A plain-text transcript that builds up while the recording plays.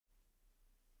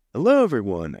Hello,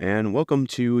 everyone, and welcome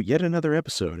to yet another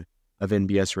episode of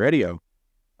NBS Radio.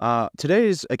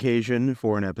 Today's occasion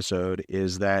for an episode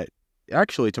is that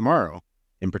actually tomorrow,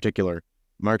 in particular,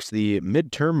 marks the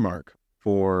midterm mark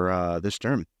for this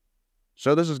term.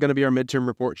 So this is going to be our midterm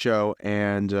report show,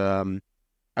 and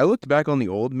I looked back on the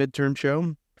old midterm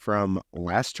show from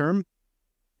last term,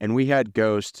 and we had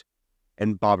Ghost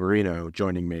and Barbarino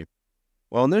joining me.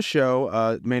 Well, in this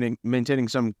show, maintaining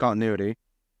some continuity,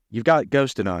 you've got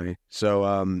Ghost and I.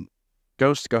 So,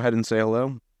 Ghost, go ahead and say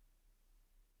hello.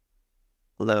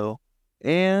 Hello.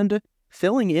 And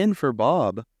filling in for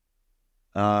Bob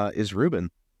is Ruben.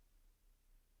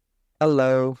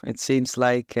 Hello. It seems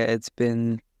like it's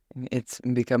becoming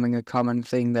a common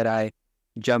thing that I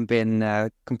jump in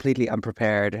completely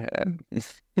unprepared.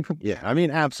 Yeah, I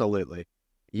mean, absolutely.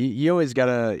 You always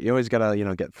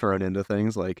gotta get thrown into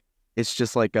things. Like it's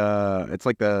just like it's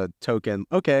like the token.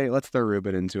 Okay, let's throw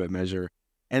Ruben into it measure,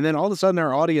 and then all of a sudden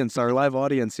our live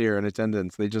audience here in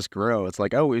attendance, they just grow. It's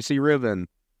like, oh, we see Ruben.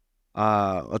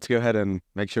 Let's go ahead and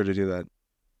make sure to do that.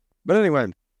 But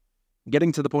anyway,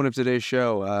 getting to the point of today's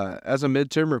show, as a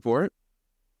midterm report,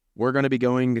 we're going to be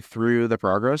going through the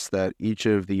progress that each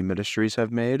of the ministries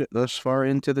have made thus far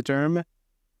into the term.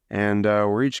 And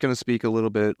we're each going to speak a little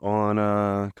bit on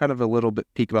kind of a little bit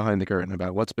peek behind the curtain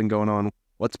about what's been going on,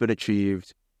 what's been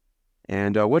achieved,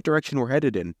 and what direction we're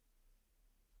headed in.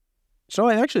 So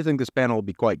I actually think this panel will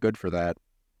be quite good for that.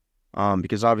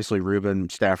 Because obviously Ruben,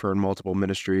 staffer in multiple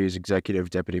ministries, executive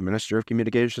deputy minister of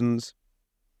communications.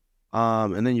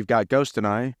 And then you've got Ghost and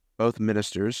I, both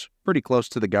ministers, pretty close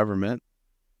to the government.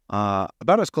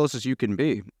 About as close as you can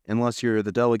be, unless you're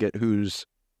the delegate who's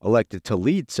elected to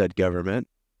lead said government,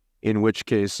 in which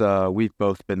case we've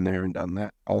both been there and done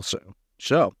that also.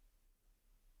 So,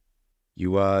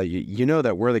 you know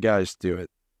that we're the guys to do it.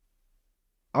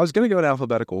 I was going to go in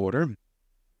alphabetical order.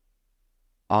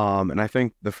 And I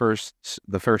think the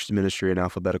first ministry in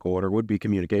alphabetical order would be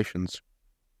communications,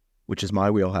 which is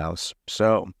my wheelhouse.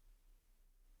 So,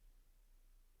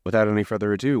 without any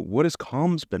further ado, what has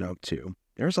comms been up to?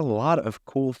 There's a lot of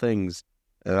cool things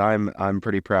that I'm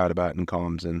pretty proud about in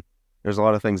comms, and there's a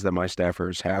lot of things that my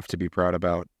staffers have to be proud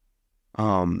about.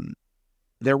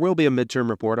 There will be a midterm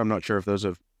report. I'm not sure if those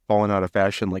have fallen out of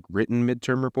fashion, like written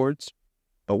midterm reports,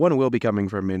 but one will be coming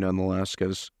from me nonetheless,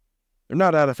 because they're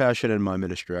not out of fashion in my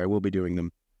ministry. I will be doing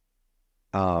them.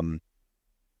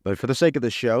 But for the sake of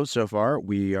this show, so far,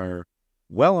 we are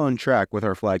well on track with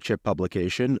our flagship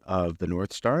publication of the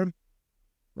North Star.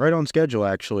 Right on schedule,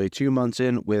 actually, 2 months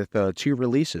in with 2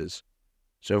 releases.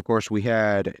 So, of course, we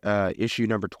had issue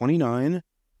number 29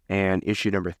 and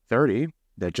issue number 30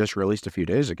 that just released a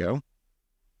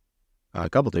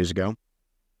couple days ago.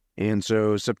 And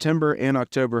so September and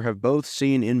October have both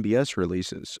seen NBS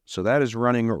releases. So that is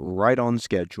running right on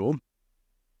schedule,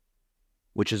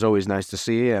 which is always nice to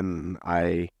see. And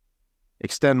I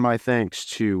extend my thanks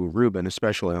to Ruben,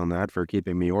 especially on that, for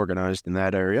keeping me organized in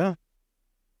that area.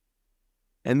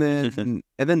 And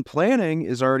then planning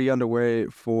is already underway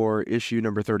for issue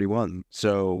number 31.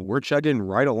 So we're chugging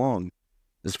right along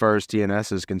as far as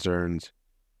TNS is concerned.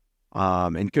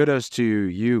 And kudos to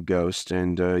you, Ghost,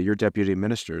 and your deputy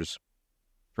ministers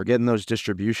for getting those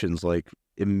distributions like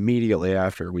immediately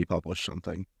after we publish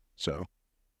something. So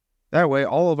that way,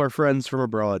 all of our friends from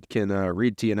abroad can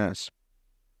read TNS.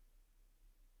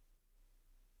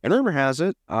 And rumor has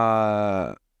it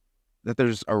that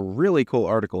there's a really cool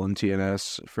article in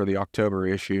TNS for the October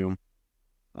issue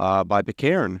by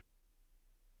Ricard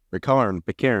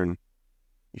Becairn.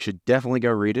 You should definitely go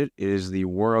read it. It is the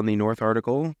War on the North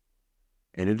article,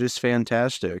 and it is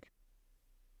fantastic.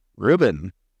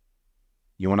 Ruben,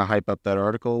 you want to hype up that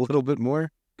article a little bit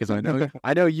more? Because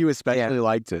I know you especially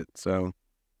liked it. So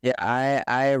yeah,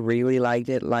 I really liked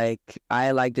it. Like,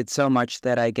 I liked it so much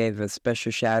that I gave a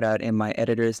special shout out in my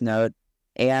editor's note,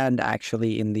 and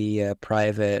actually in the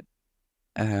private,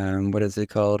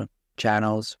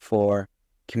 channels for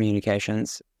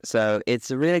communications. So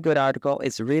it's a really good article.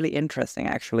 It's really interesting,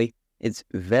 actually. It's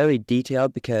very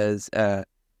detailed because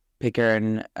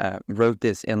Pickern wrote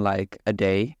this in like a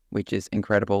day, which is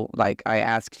incredible. Like, I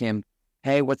asked him,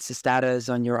 hey, what's the status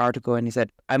on your article? And he said,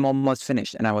 I'm almost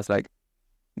finished. And I was like,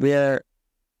 we're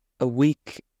a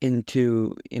week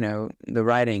into, the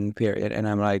writing period. And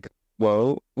I'm like,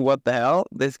 whoa, what the hell?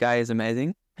 This guy is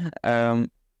amazing. So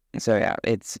yeah,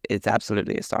 it's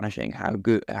absolutely astonishing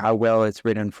how well it's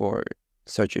written for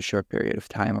such a short period of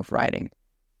time of writing.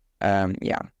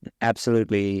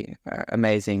 Absolutely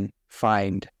amazing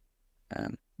find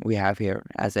we have here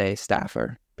as a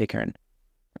staffer, Pickern,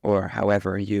 or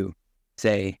however you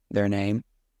say their name.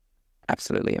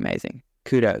 Absolutely amazing.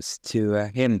 kudos to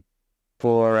him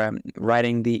for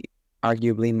writing the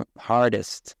arguably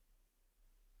hardest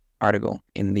article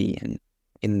in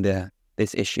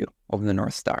this issue of the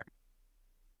North Star.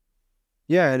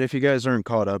 Yeah, and if you guys aren't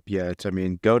caught up yet, I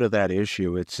mean, go to that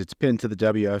issue. It's pinned to the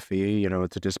WFE,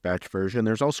 it's a dispatch version.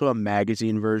 There's also a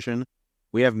magazine version.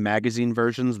 We have magazine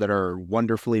versions that are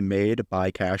wonderfully made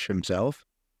by Cash himself.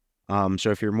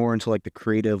 So if you're more into like the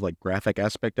creative, like graphic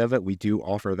aspect of it, we do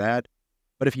offer that.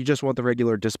 But if you just want the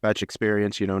regular dispatch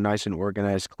experience, nice and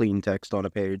organized, clean text on a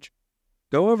page,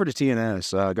 go over to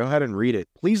TNS. Go ahead and read it.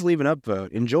 Please leave an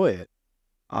upvote. Enjoy it.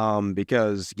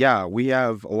 Because, yeah, we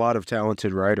have a lot of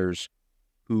talented writers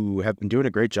who have been doing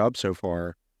a great job so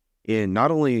far in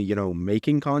not only,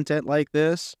 making content like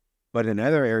this, but in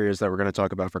other areas that we're going to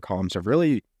talk about for comms have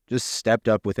really just stepped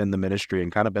up within the ministry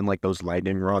and kind of been like those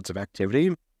lightning rods of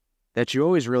activity that you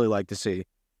always really like to see.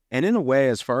 And in a way,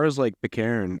 as far as like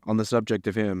Pitcairn on the subject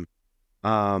of him,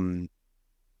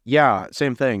 yeah,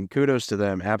 same thing. Kudos to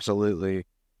them. Absolutely.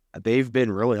 They've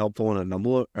been really helpful in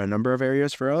a number of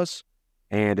areas for us.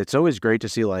 And it's always great to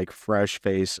see like fresh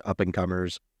face up and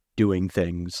comers doing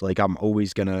things. Like I'm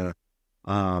always gonna,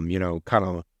 kind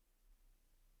of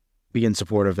be in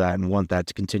support of that and want that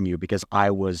to continue because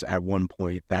I was at one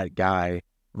point that guy.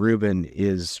 Ruben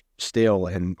is still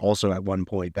and also at one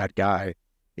point that guy,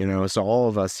 so all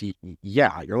of us,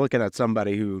 you're looking at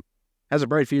somebody who has a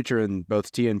bright future in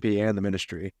both TNP and the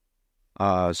ministry.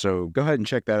 So go ahead and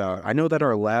check that out. I know that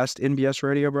our last NBS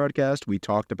Radio broadcast, we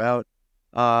talked about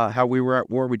how we were at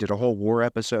war. We did a whole war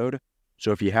episode.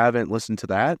 So if you haven't listened to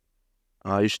that,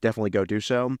 you should definitely go do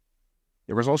so.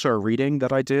 There was also a reading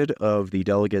that I did of the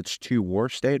delegates to war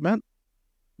statement,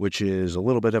 which is a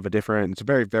little bit of it's a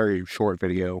very, very short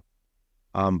video.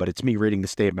 But it's me reading the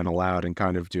statement aloud and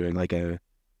kind of doing like an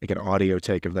audio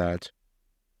take of that.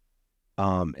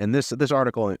 And this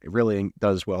article really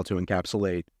does well to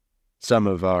encapsulate some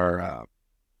of our,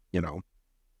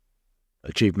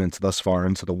 achievements thus far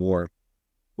into the war,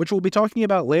 which we'll be talking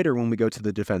about later when we go to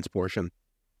the defense portion.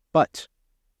 But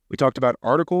we talked about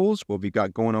articles, what we've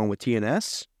got going on with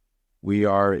TNS. We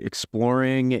are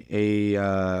exploring a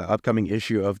upcoming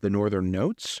issue of the Northern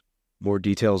Notes. More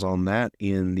details on that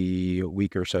in the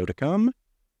week or so to come.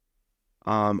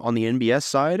 On the NBS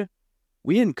side,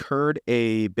 we incurred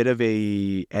a bit of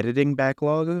a editing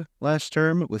backlog last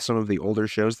term with some of the older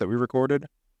shows that we recorded.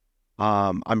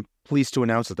 I'm pleased to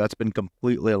announce that that's been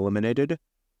completely eliminated.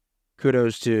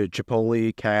 Kudos to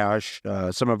Chipotle, Cash,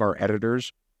 some of our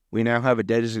editors. We now have a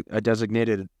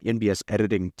designated NBS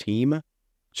editing team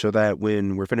so that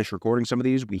when we're finished recording some of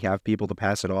these, we have people to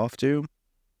pass it off to.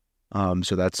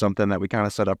 So that's something that we kind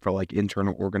of set up for like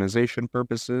internal organization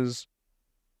purposes.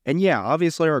 And yeah,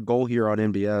 obviously our goal here on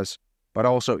NBS, but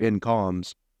also in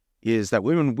comms, is that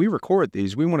when we record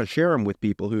these, we want to share them with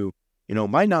people who,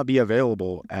 might not be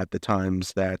available at the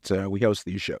times that we host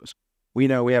these shows. We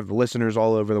know we have listeners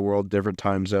all over the world, different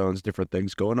time zones, different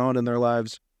things going on in their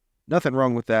lives. Nothing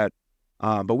wrong with that,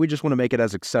 but we just want to make it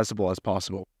as accessible as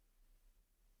possible.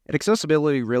 And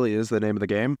accessibility really is the name of the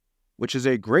game, which is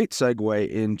a great segue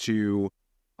into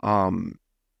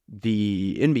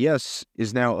the NBS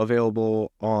is now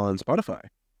available on Spotify,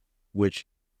 which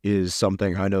is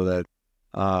something I know that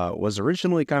was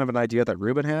originally kind of an idea that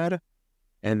Ruben had.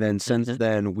 And then since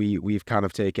then, we've kind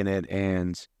of taken it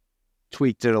and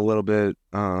tweaked it a little bit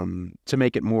to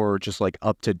make it more just like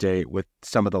up to date with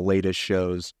some of the latest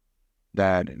shows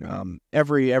that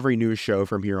every news show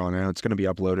from here on out, it's going to be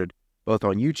uploaded both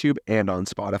on YouTube and on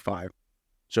Spotify.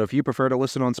 So if you prefer to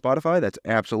listen on Spotify, that's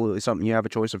absolutely something you have a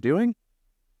choice of doing.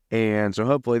 And so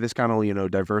hopefully this kind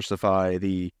of, diversify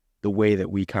the way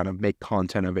that we kind of make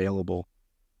content available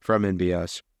from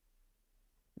NBS.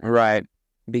 Right.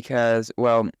 Because,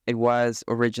 well, it was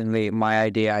originally my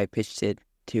idea. I pitched it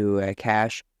to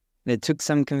Cash. It took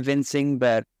some convincing,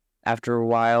 but after a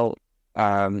while,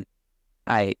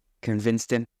 I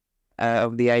convinced him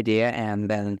of the idea. And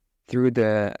then through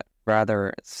the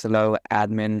rather slow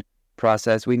admin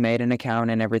process, we made an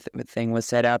account and everything was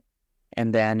set up.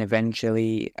 And then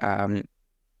eventually,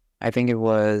 I think it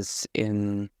was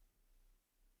in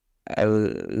a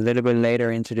little bit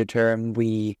later into the term,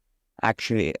 we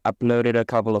actually uploaded a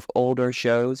couple of older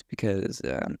shows because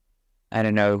I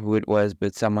don't know who it was,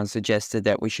 but someone suggested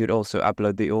that we should also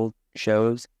upload the old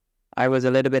shows. I was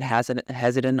a little bit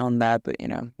hesitant on that, but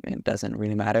it doesn't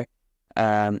really matter.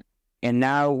 And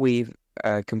now we've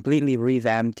completely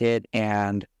revamped it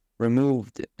and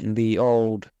removed the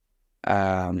old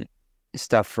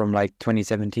stuff from like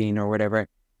 2017 or whatever,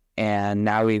 and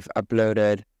now we've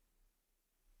uploaded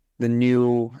the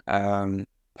new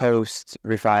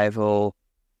post-revival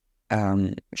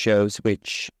shows,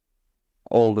 which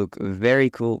all look very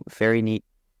cool, very neat,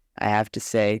 I have to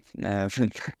say,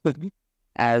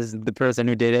 as the person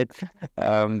who did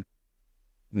it.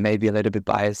 Maybe a little bit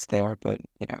biased there, but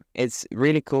it's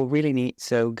really cool, really neat.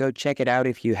 So go check it out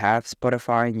if you have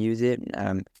Spotify and use it.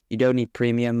 You don't need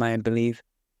premium, I believe,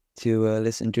 to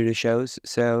listen to the shows.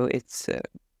 So it's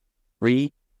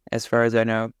free, as far as I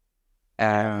know.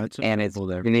 And it's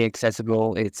really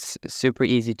accessible. It's super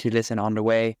easy to listen on the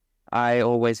way. I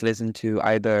always listen to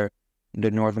either the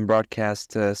Northern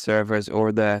Broadcast servers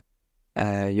or the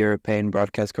European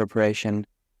Broadcast Corporation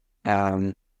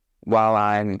while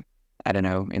I'm, I don't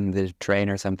know, in the train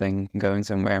or something, going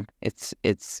somewhere.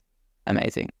 It's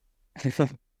amazing.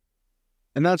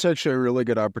 And that's actually a really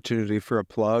good opportunity for a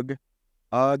plug.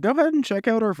 Go ahead and check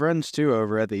out our friends, too,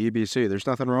 over at the EBC. There's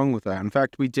nothing wrong with that. In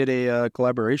fact, we did a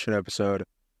collaboration episode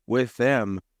with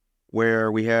them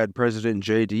where we had President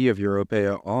JD of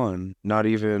Europea on, not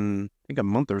even, I think, a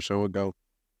month or so ago.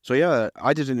 So, yeah,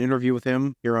 I did an interview with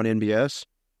him here on NBS.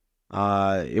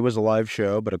 It was a live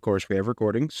show, but, of course, we have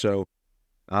recordings. So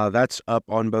that's up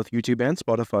on both YouTube and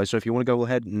Spotify. So if you want to go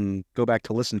ahead and go back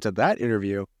to listen to that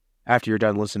interview after you're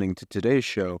done listening to today's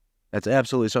show, that's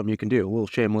absolutely something you can do. A little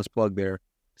shameless plug there,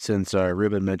 since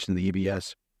Ruben mentioned the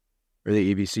EBS, or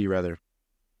the EBC rather.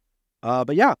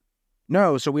 But yeah,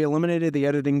 no, so we eliminated the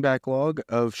editing backlog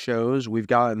of shows. We've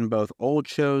gotten both old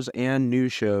shows and new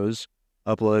shows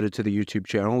uploaded to the YouTube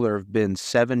channel. There have been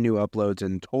 7 new uploads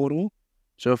in total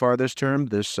so far this term,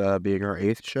 this being our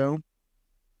 8th show.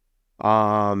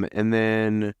 And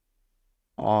then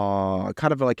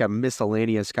kind of like a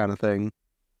miscellaneous kind of thing.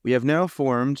 We have now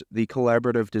formed the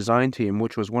collaborative design team,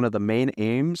 which was one of the main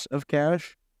aims of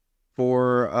Cash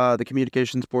for the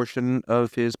communications portion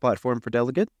of his platform for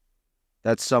Delegate.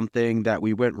 That's something that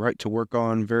we went right to work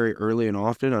on very early and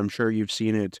often. I'm sure you've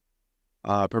seen it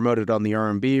promoted on the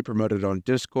RMB, promoted on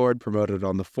Discord, promoted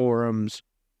on the forums.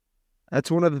 That's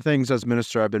one of the things as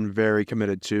minister I've been very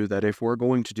committed to, that if we're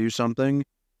going to do something,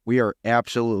 we are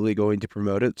absolutely going to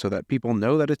promote it so that people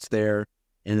know that it's there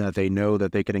and that they know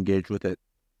that they can engage with it.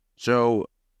 So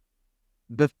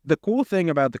the cool thing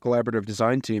about the collaborative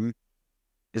design team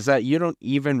is that you don't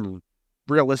even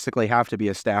realistically have to be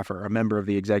a staffer, a member of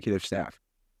the executive staff.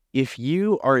 If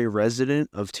you are a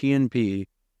resident of TNP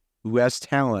who has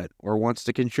talent or wants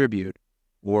to contribute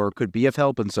or could be of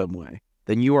help in some way,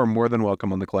 then you are more than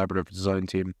welcome on the collaborative design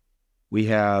team. We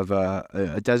have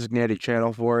a designated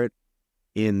channel for it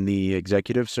in the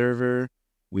executive server.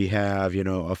 We have,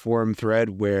 a forum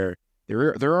thread where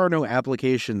there are no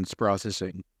applications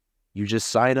processing. You just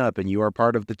sign up and you are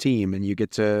part of the team and you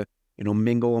get to,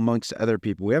 mingle amongst other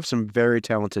people. We have some very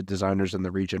talented designers in the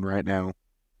region right now.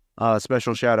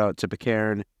 Special shout out to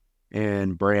Pecairn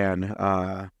and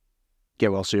Bran.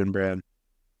 Get well soon, Bran.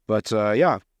 But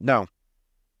yeah, no.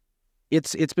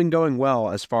 It's been going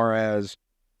well as far as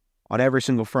on every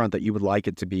single front that you would like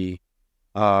it to be.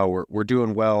 We're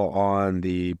doing well on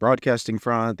the broadcasting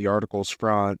front, the articles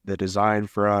front, the design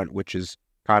front, which is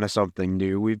kind of something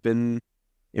new we've been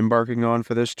embarking on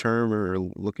for this term or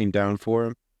looking down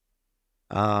for.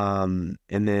 And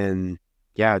then,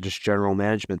 yeah, just general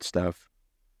management stuff.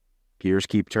 Gears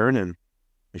keep turning.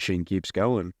 Machine keeps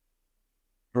going.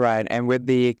 Right. And with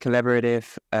the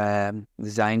collaborative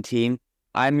design team,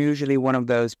 I'm usually one of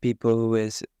those people who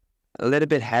is a little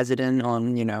bit hesitant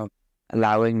on,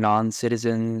 allowing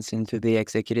non-citizens into the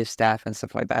executive staff and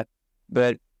stuff like that.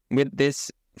 But with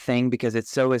this thing, because it's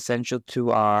so essential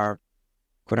to our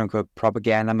quote-unquote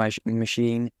propaganda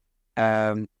machine,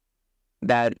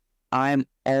 that I'm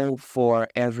all for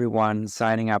everyone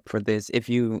signing up for this. If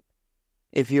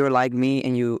you're like me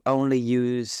and you only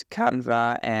use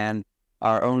Canva and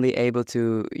are only able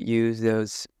to use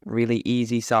those really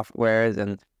easy softwares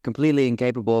and completely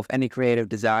incapable of any creative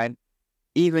design,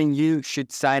 even you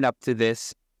should sign up to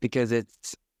this, because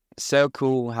it's so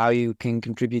cool how you can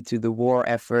contribute to the war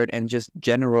effort and just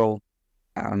general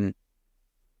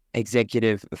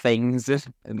executive things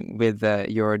with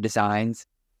your designs.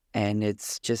 And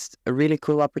it's just a really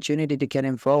cool opportunity to get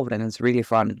involved, and it's really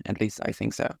fun. At least I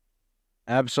think so.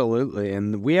 Absolutely.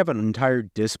 And we have an entire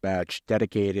dispatch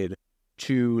dedicated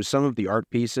to some of the art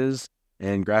pieces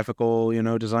and graphical,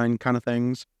 design kind of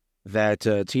things that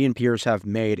TNPers have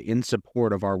made in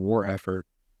support of our war effort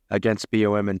against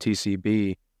BOM and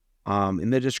TCB. In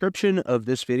the description of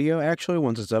this video, actually,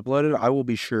 once it's uploaded, I will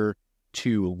be sure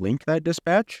to link that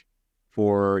dispatch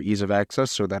for ease of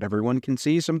access so that everyone can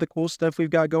see some of the cool stuff we've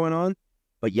got going on.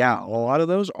 But yeah, a lot of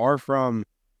those are from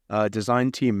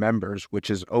design team members, which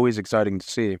is always exciting to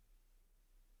see.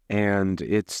 And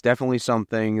it's definitely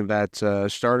something that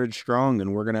started strong,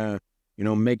 and we're going to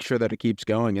make sure that it keeps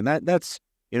going. And that's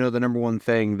the number one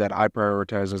thing that I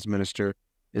prioritize as minister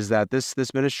is that this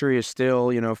ministry is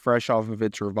still, fresh off of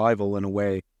its revival in a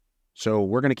way. So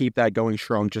we're going to keep that going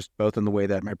strong, just both in the way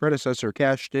that my predecessor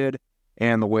Cash did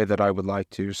and the way that I would like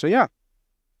to. So yeah,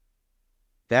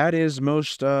 that is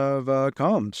most of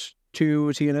comms. 2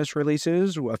 TNS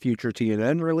releases, a future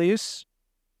TNN release,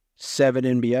 7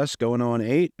 NBS going on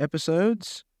 8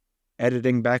 episodes,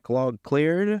 editing backlog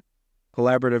cleared,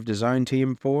 collaborative design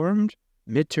team formed,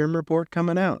 midterm report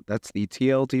coming out. That's the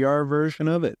TLDR version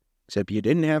of it. Except you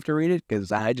didn't have to read it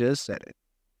because I just said it.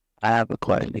 I have a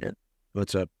question.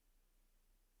 What's up?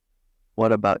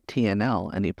 What about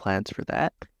TNL? Any plans for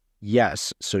that?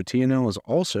 Yes. So TNL is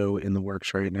also in the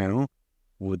works right now.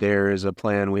 There is a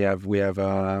plan. We have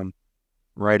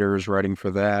writers writing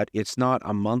for that. It's not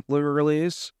a monthly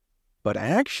release, but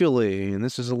actually, and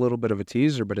this is a little bit of a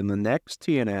teaser, but in the next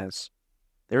TNS,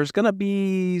 there's going to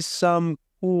be some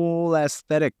cool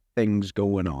aesthetic things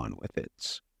going on with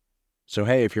it. So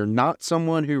hey, if you're not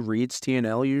someone who reads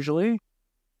TNL usually,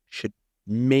 should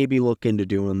maybe look into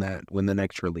doing that when the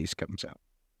next release comes out.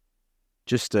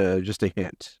 Just a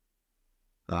hint.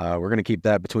 We're going to keep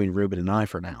that between Ruben and I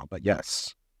for now, but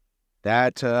yes.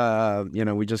 That,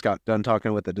 we just got done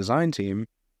talking with the design team.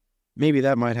 Maybe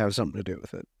that might have something to do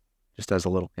with it, just as a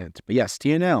little hint. But yes,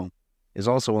 TNL is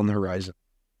also on the horizon.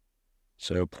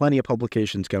 So plenty of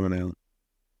publications coming out.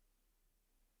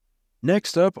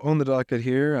 Next up on the docket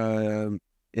here,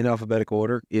 in alphabetical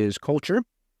order, is Culture.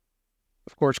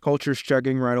 Of course, Culture's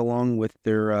chugging right along with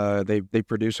their, they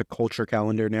produce a Culture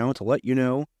calendar now to let you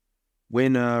know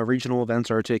when regional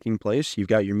events are taking place. You've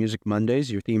got your Music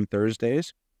Mondays, your Theme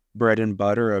Thursdays, bread and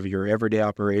butter of your everyday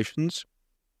operations.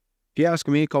 If you ask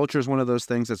me, Culture is one of those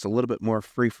things that's a little bit more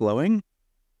free-flowing.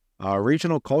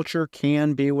 Regional Culture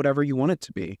can be whatever you want it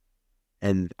to be.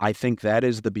 And I think that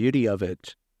is the beauty of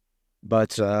it.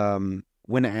 But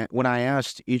when I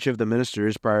asked each of the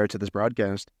ministers prior to this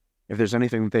broadcast if there's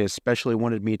anything that they especially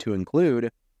wanted me to include,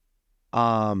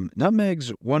 Nutmeg's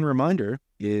one reminder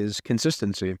is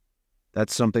consistency.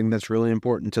 That's something that's really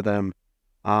important to them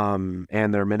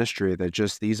and their ministry, that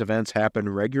just these events happen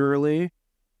regularly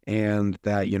and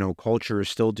that, Culture is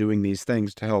still doing these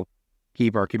things to help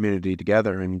keep our community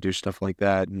together and do stuff like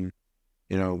that. And,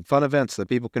 fun events that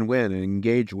people can win and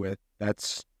engage with.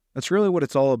 That's really what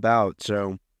it's all about.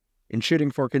 So in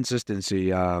shooting for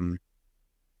consistency,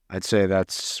 I'd say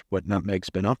that's what Nutmeg's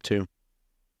been up to.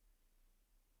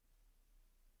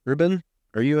 Ruben,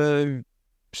 are you a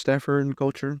staffer in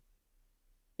Culture?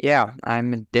 Yeah,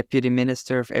 I'm a deputy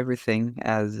minister of everything,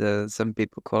 as some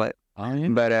people call it. I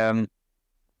am. But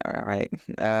all right.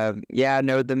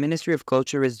 The Ministry of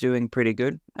Culture is doing pretty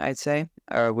good, I'd say.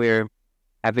 We're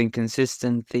having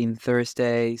consistent Theme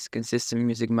Thursdays, consistent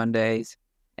Music Mondays.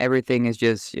 Everything is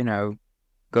just,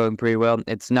 going pretty well.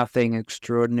 It's nothing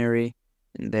extraordinary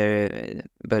there,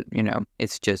 but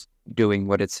it's just doing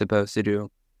what it's supposed to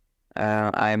do.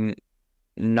 I'm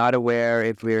not aware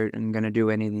if we're going to do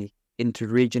any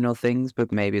interregional things,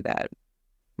 but maybe that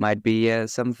might be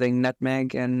something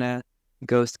Nutmeg and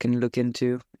Ghost can look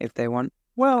into if they want.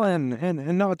 Well,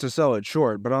 and not to sell it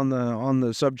short, but on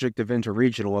the subject of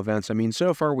interregional events, I mean,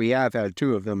 so far we have had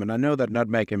 2 of them, and I know that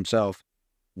Nutmeg himself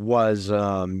was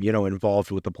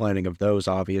involved with the planning of those,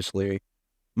 obviously.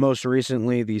 Most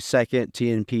recently, the second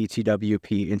TNP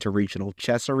TWP Interregional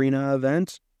Chess Arena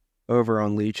event over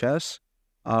on Lee Chess,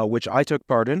 which I took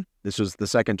part in. This was the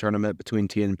second tournament between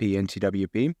TNP and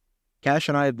TWP. Cash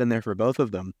and I have been there for both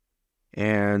of them.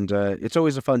 And it's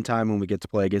always a fun time when we get to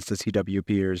play against the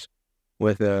TWPers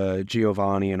with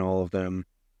Giovanni and all of them.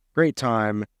 Great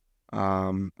time.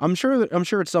 I'm sure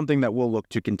it's something that we'll look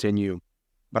to continue.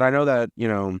 But I know that,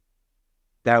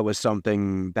 that was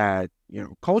something that,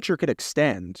 Culture could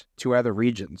extend to other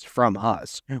regions from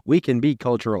us. We can be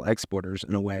cultural exporters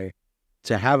in a way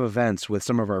to have events with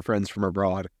some of our friends from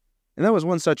abroad. And that was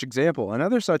one such example.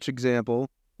 Another such example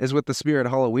is with the Spirit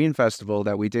Halloween Festival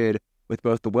that we did with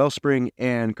both the Wellspring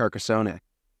and Carcassonne.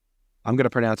 I'm going to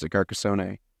pronounce it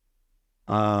Carcassonne.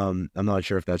 I'm not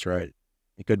sure if that's right.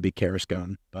 It could be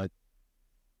Carascone, but...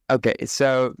 Okay,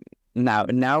 so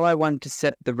now I want to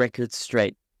set the record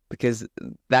straight, because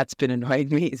that's been annoying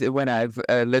me when I've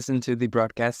listened to the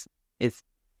broadcast.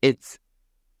 It's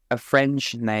a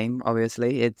French name,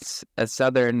 obviously. It's a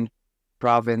southern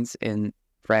province in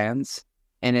France,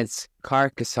 and it's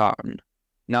Carcassonne,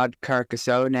 not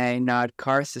Carcassonne, not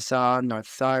Carcassonne, or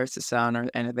Tharsasson, or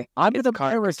anything. I'm the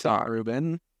Carcassonne,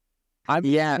 Ruben.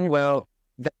 Well,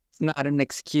 that's not an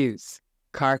excuse.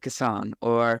 Carcassonne,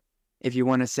 or if you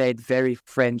want to say it very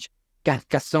French,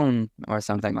 Carcassonne, or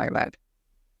something like that.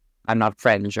 I'm not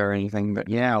French or anything, but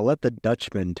Yeah, let the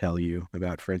Dutchman tell you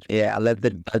about French. yeah, let the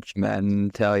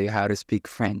Dutchman tell you how to speak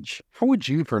French. How would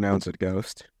you pronounce it,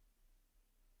 Ghost?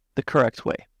 The correct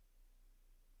way.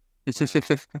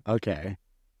 Okay.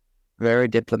 Very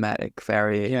diplomatic,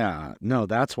 very... Yeah, no,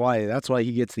 that's why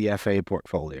he gets the FA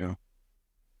portfolio.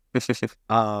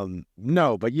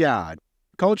 No, but yeah,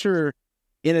 culture,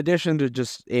 in addition to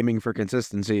just aiming for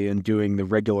consistency and doing the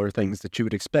regular things that you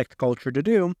would expect culture to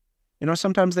do,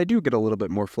 sometimes they do get a little bit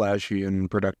more flashy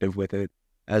and productive with it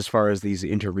as far as these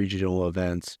interregional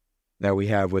events that we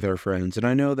have with our friends. And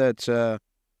I know that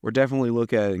we're definitely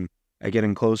looking at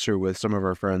getting closer with some of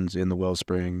our friends in the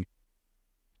Wellspring.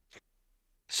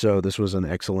 So this was an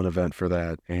excellent event for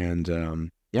that.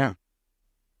 And yeah,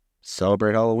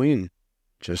 celebrate Halloween.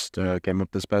 Just came up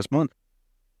this past month.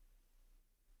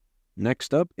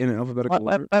 Next up in alphabetical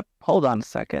order. Hold on a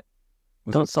second.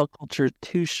 Don't sell culture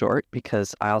too short,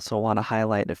 because I also want to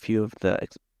highlight a few of the,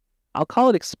 I'll call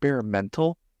it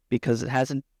experimental, because they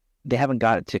haven't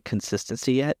got it to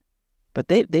consistency yet, but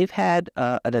they've had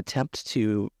an attempt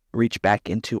to reach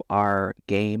back into our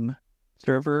game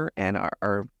server and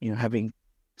are having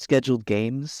scheduled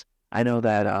games. I know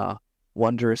that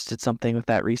Wondrous did something with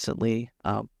that recently.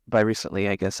 By recently,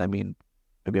 I guess I mean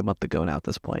maybe a month ago now at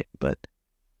this point, but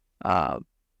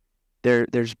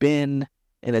there's been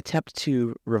an attempt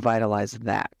to revitalize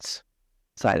that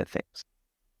side of things.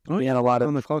 We had a lot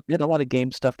of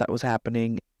game stuff that was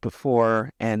happening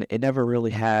before, and it never really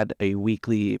had a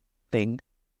weekly thing.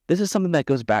 This is something that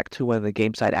goes back to when the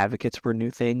game side advocates were a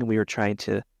new thing. We were trying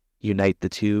to unite the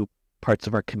two parts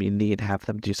of our community and have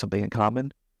them do something in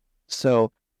common.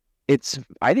 So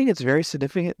I think it's very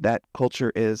significant that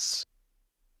culture is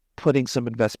putting some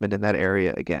investment in that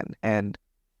area again. And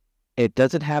it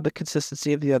doesn't have the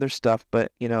consistency of the other stuff,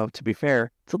 but, to be fair,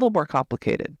 it's a little more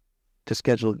complicated to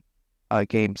schedule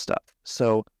game stuff.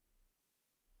 So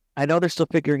I know they're still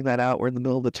figuring that out. We're in the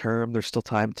middle of the term. There's still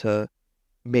time to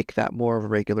make that more of a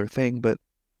regular thing, but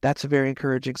that's a very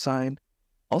encouraging sign.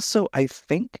 Also, I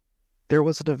think there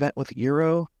was an event with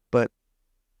Euro, but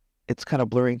it's kind of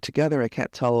blurring together. I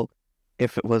can't tell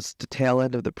if it was the tail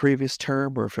end of the previous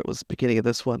term or if it was the beginning of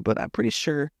this one, but I'm pretty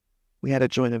sure we had a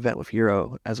joint event with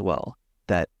Euro as well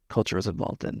that culture was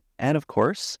involved in. And of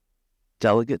course,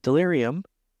 Delegate Delirium,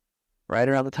 right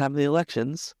around the time of the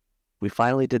elections, we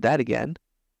finally did that again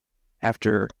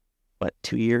after,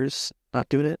 2 years not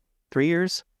doing it? 3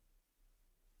 years?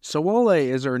 Sowole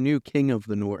is our new king of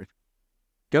the North.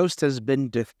 Ghost has been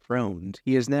dethroned.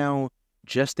 He is now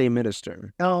just a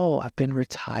minister. No, I've been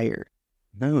retired.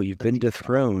 No, you've been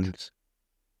dethroned.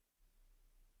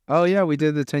 Oh, yeah, we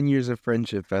did the 10 Years of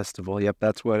Friendship Festival. Yep,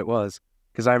 that's what it was.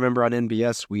 Because I remember on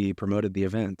NBS, we promoted the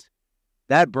event.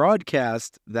 That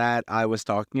broadcast that I was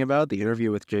talking about, the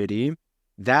interview with JD,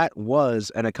 that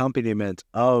was an accompaniment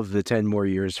of the 10 More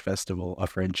Years Festival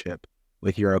of Friendship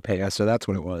with Europea. So that's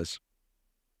what it was.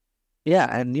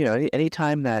 Yeah, and,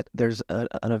 anytime that there's an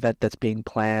event that's being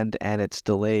planned and it's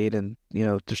delayed and,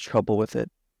 there's trouble with it,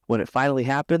 when it finally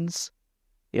happens,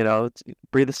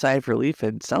 breathe a sigh of relief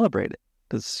and celebrate it.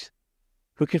 Because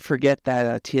who could forget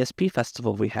that TSP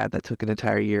festival we had that took an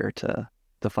entire year to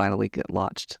finally get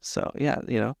launched? So, yeah,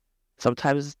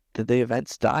 sometimes the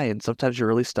events die, and sometimes you're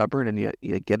really stubborn and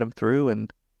you get them through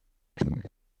and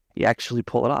you actually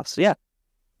pull it off. So, yeah,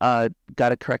 got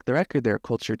to correct the record there.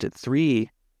 Culture did 3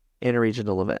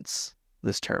 interregional events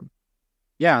this term.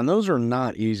 Yeah, and those are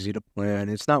not easy to plan.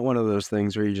 It's not one of those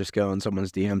things where you just go in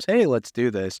someone's DMs, hey, let's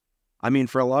do this. I mean,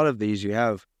 for a lot of these, you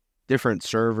have different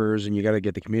servers and you got to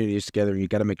get the communities together and you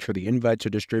got to make sure the invites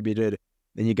are distributed.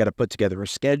 Then you got to put together a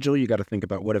schedule. You got to think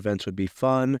about what events would be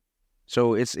fun.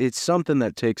 So it's something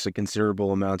that takes a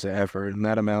considerable amount of effort, and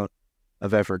that amount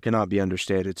of effort cannot be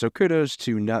understated. So kudos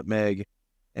to Nutmeg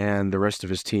and the rest of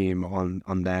his team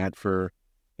on that for,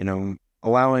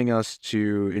 allowing us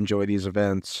to enjoy these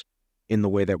events in the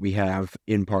way that we have,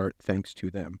 in part thanks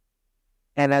to them.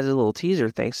 And as a little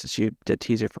teaser, thanks since you did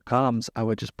teaser for comms, I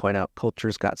would just point out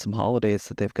Culture's got some holidays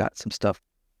that they've got some stuff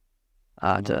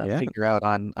figure out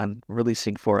on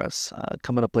releasing for us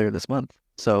coming up later this month.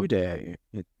 So yeah,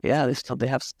 they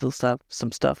have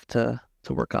some stuff to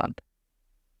work on.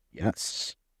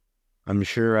 Yes, I'm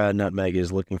sure Nutmeg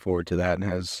is looking forward to that and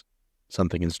has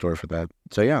something in store for that.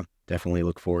 So yeah, definitely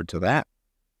look forward to that.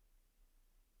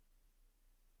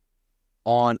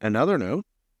 On another note,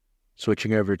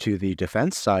 switching over to the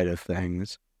defense side of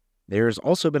things, there's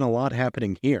also been a lot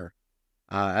happening here.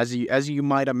 As you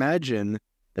might imagine,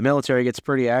 the military gets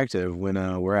pretty active when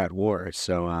we're at war.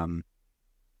 So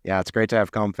yeah, it's great to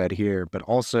have ComFed here, but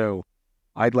also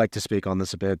I'd like to speak on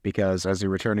this a bit because as a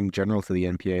returning general to the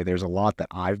NPA, there's a lot that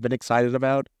I've been excited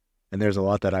about, and there's a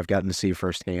lot that I've gotten to see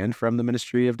firsthand from the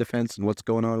Ministry of Defense and what's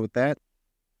going on with that.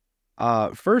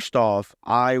 First off,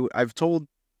 I've told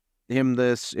him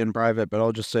this in private, but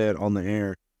I'll just say it on the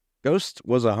air. Ghost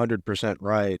was 100%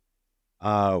 right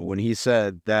when he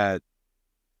said that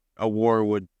a war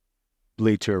would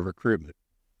lead to a recruitment.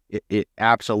 It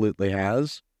absolutely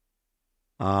has.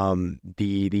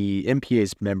 The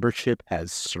NPA's membership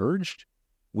has surged.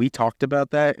 We talked about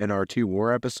that in our 2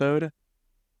 war episode.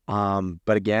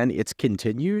 But again, it's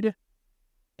continued.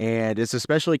 And it's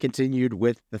especially continued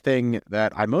with the thing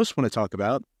that I most want to talk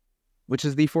about, which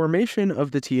is the formation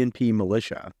of the TNP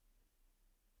militia.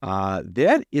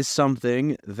 That is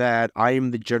something that I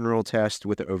am the general tasked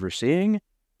with overseeing.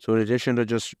 So in addition to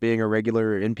just being a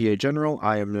regular NPA general,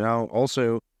 I am now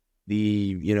also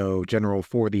the, general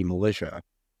for the militia.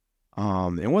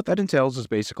 And what that entails is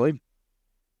basically,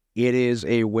 it is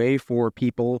a way for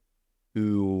people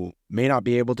who may not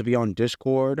be able to be on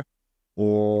Discord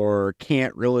or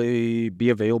can't really be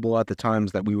available at the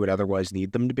times that we would otherwise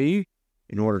need them to be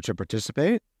in order to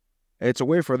participate. It's a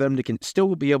way for them to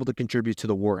still be able to contribute to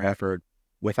the war effort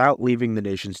without leaving the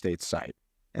nation-state's sight.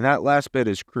 And that last bit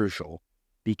is crucial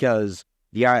because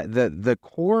the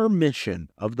core mission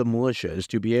of the militia is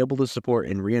to be able to support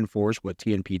and reinforce what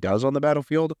TNP does on the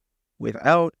battlefield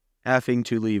without having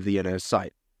to leave the NS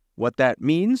sight. What that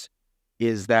means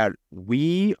is that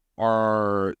we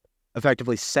are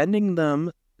effectively sending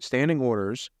them standing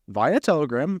orders via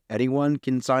Telegram. Anyone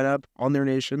can sign up on their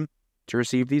nation to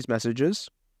receive these messages.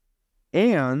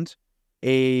 And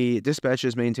a dispatch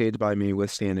is maintained by me with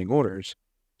standing orders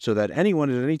so that anyone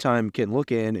at any time can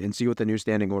look in and see what the new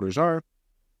standing orders are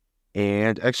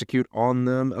and execute on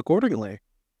them accordingly.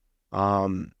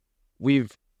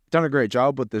 We've done a great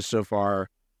job with this so far.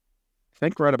 I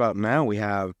think right about now we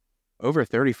have over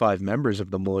 35 members of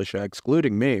the militia,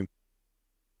 excluding me.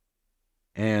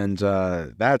 And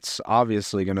that's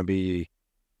obviously going to be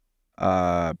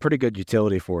pretty good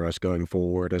utility for us going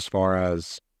forward as far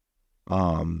as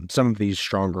some of these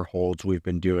stronger holds we've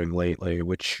been doing lately,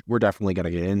 which we're definitely going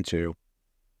to get into.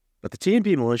 But the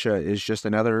TNP militia is just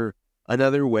another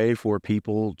way for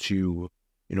people to,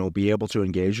 be able to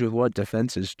engage with what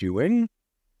defense is doing.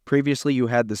 Previously, you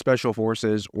had the special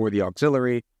forces or the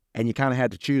auxiliary, and you kind of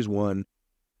had to choose one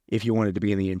if you wanted to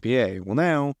be in the NPA. Well,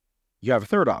 now you have a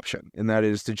third option, and that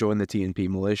is to join the TNP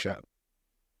militia.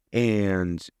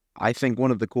 And I think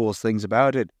one of the coolest things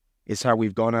about it is how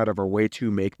we've gone out of our way to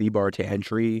make the bar to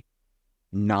entry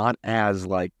not as,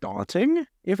 daunting,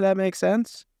 if that makes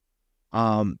sense,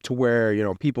 to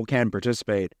where, people can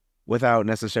participate without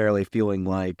necessarily feeling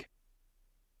like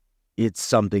it's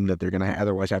something that they're going to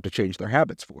otherwise have to change their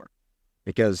habits for.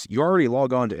 Because you already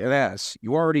log on to NS,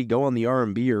 you already go on the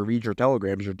RMB or read your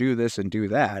telegrams or do this and do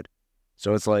that.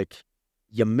 So it's like,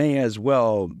 you may as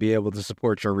well be able to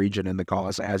support your region and the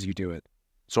cause as you do it.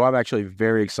 So I'm actually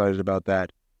very excited about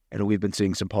that, and we've been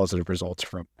seeing some positive results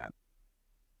from that.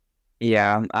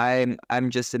 Yeah, I'm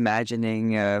just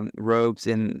imagining Robes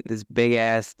in this big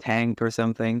ass tank or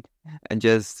something, and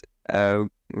just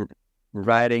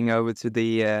riding over to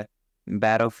the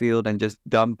battlefield and just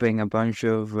dumping a bunch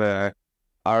of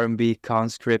RMB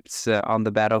conscripts on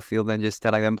the battlefield and just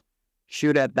telling them,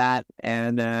 shoot at that,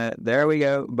 and there we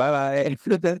go, bye-bye,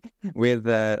 with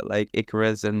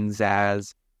Icarus and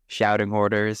Zaz shouting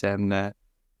orders and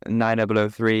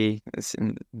 9003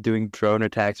 doing drone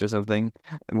attacks or something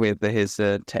with his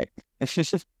tech. That's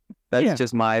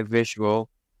just my visual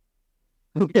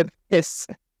with this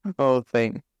whole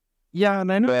thing. Yeah,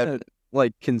 and I know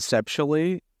that,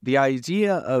 conceptually, the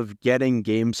idea of getting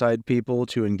game side people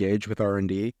to engage with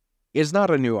R&D is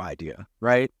not a new idea,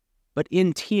 right? But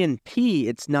in TNP,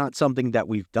 it's not something that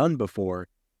we've done before,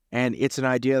 and it's an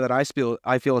idea that I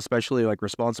feel especially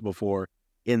responsible for,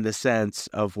 in the sense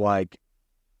of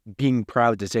being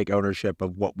proud to take ownership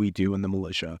of what we do in the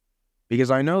militia,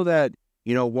 because I know that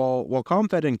while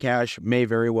Comfed and Cash may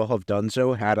very well have done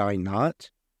so had I not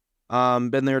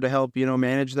been there to help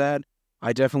manage that,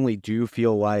 I definitely do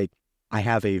feel like I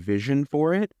have a vision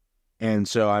for it, and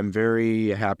so I'm very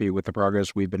happy with the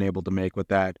progress we've been able to make with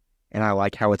that. And I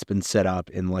like how it's been set up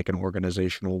in an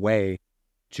organizational way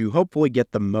to hopefully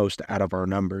get the most out of our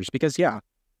numbers. Because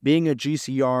being a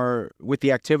GCR with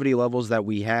the activity levels that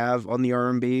we have on the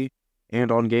RMB and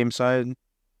on game side,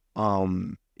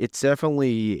 it's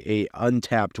definitely a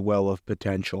untapped well of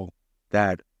potential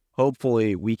that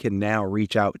hopefully we can now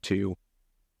reach out to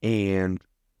and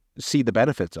see the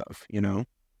benefits of,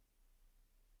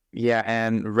 Yeah,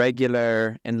 and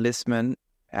regular enlistment,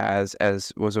 as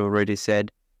was already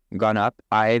said, gone up.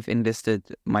 I've enlisted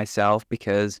myself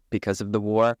because of the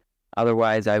war.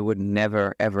 Otherwise, I would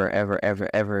never, ever, ever, ever,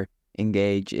 ever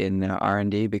engage in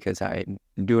R&D because I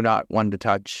do not want to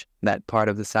touch that part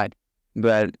of the site.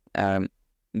 But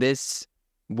this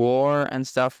war and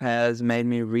stuff has made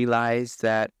me realize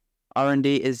that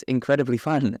R&D is incredibly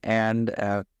fun, and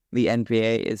the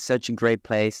NPA is such a great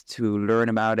place to learn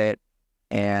about it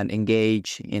and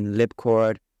engage in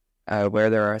libcord, where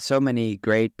there are so many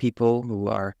great people who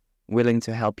are willing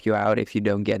to help you out if you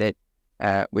don't get it,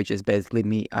 which is basically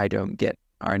me. I don't get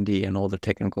R&D and all the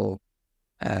technical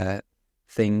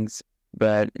things,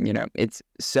 but it's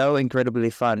so incredibly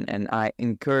fun, and I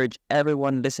encourage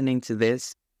everyone listening to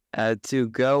this to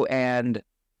go and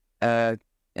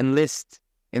enlist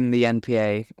in the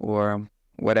NPA or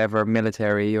whatever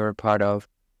military you're a part of,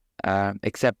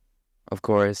 except, of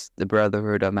course, the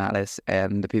Brotherhood of Malice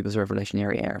and the People's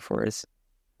Revolutionary Air Force.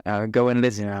 Go and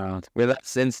listen with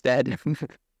us instead.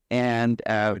 And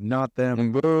not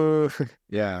them. Boo.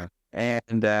 Yeah.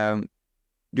 And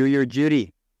do your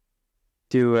duty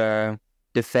to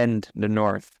defend the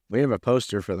North. We have a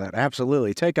poster for that.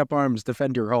 Absolutely. Take up arms,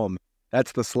 defend your home.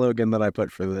 That's the slogan that I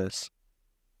put for this.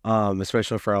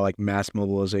 Especially for our mass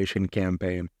mobilization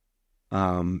campaign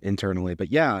internally.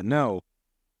 But yeah, no.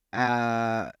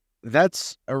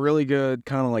 That's a really good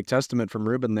kind of testament from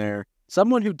Ruben there.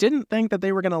 Someone who didn't think that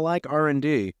they were going to like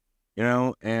R&D,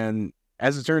 and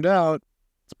as it turned out,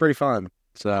 it's pretty fun.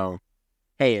 So,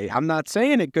 hey, I'm not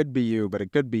saying it could be you, but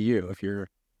it could be you if you're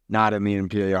not in the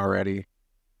NPA already.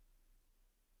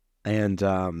 And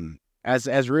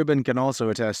as Ruben can also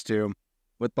attest to,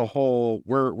 with the whole,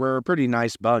 we're a pretty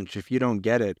nice bunch. If you don't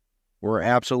get it, we're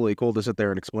absolutely cool to sit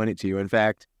there and explain it to you. In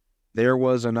fact, there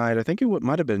was a night, I think it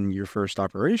might have been your first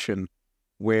operation,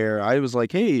 where I was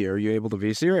like, hey, are you able to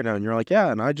VC right now? And you're like,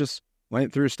 yeah. And I just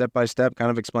went through step by step, kind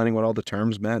of explaining what all the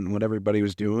terms meant and what everybody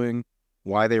was doing,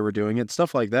 why they were doing it,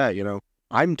 stuff like that.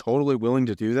 I'm totally willing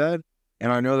to do that.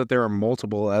 And I know that there are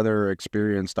multiple other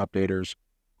experienced updaters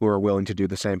who are willing to do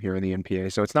the same here in the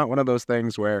NPA. So it's not one of those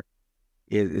things where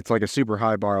it's like a super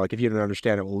high bar. If you don't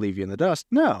understand it, we'll leave you in the dust.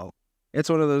 No, it's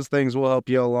one of those things. We'll help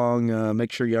you along,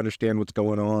 make sure you understand what's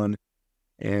going on,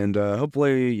 and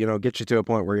hopefully, get you to a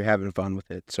point where you're having fun with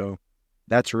it. So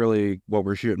that's really what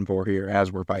we're shooting for here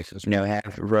as we're Pisces.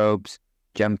 Have Robes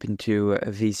jump into a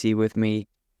VC with me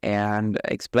and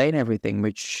explain everything,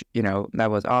 which, that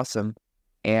was awesome.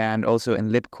 And also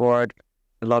in libcord,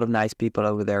 a lot of nice people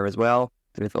over there as well,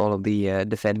 with all of the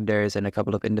defenders and a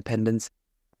couple of independents.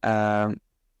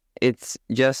 It's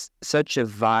just such a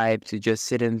vibe to just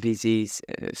sit in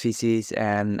VCs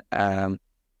and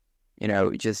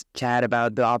just chat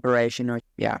about the operation.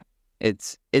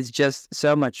 It's just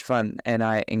so much fun, and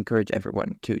I encourage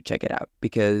everyone to check it out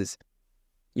because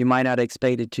you might not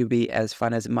expect it to be as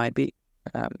fun as it might be.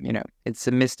 It's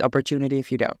a missed opportunity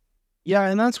if you don't. Yeah,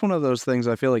 and that's one of those things.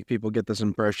 I feel like people get this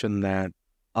impression that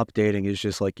updating is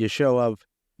just you show up,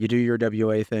 you do your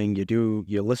WA thing,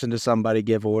 you listen to somebody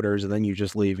give orders, and then you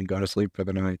just leave and go to sleep for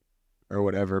the night or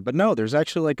whatever. But no, there's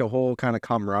actually a whole kind of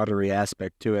camaraderie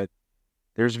aspect to it.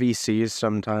 There's VCs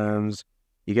sometimes.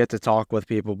 You get to talk with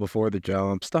people before the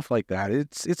jump, stuff like that.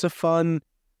 It's a fun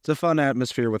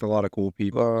atmosphere with a lot of cool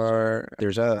people.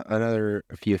 There's another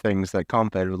few things that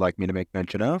Comped would like me to make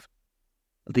mention of.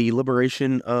 The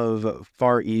liberation of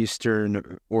Far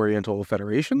Eastern Oriental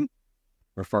Federation,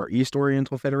 or Far East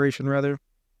Oriental Federation, rather.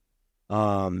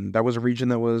 That was a region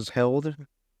that was held,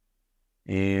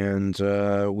 and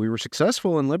we were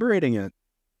successful in liberating it.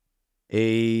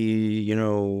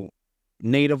 A,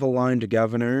 native-aligned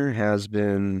governor has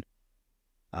been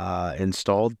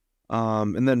installed.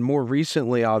 And then more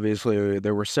recently, obviously,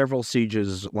 there were several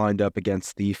sieges lined up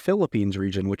against the Philippines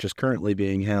region, which is currently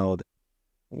being held.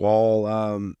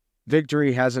 While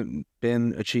victory hasn't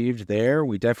been achieved there,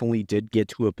 we definitely did get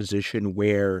to a position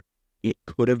where it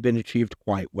could have been achieved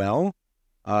quite well.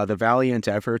 The valiant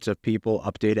efforts of people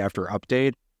update after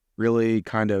update really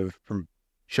kind of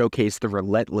showcase the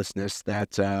relentlessness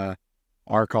that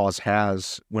our cause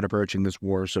has when approaching this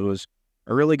war. So it was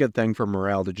a really good thing for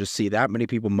morale to just see that many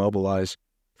people mobilize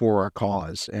for our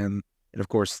cause. And of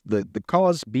course, the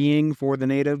cause being for the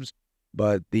natives,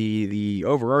 but the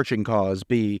overarching cause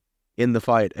be in the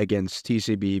fight against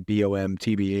TCB, BOM,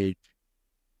 TBH,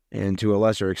 and to a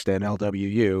lesser extent,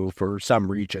 LWU for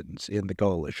some regions in the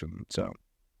coalition. So,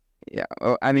 yeah.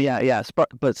 Oh, I mean, yeah.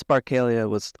 But Sparkalia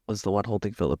was the one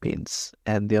holding Philippines,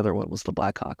 and the other one was the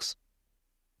Blackhawks.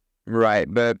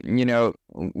 Right, but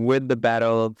with the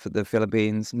battle of the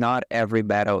Philippines, not every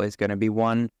battle is going to be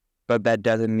won, but that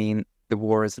doesn't mean the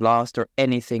war is lost or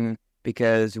anything,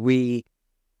 because we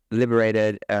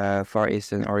liberated Far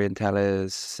Eastern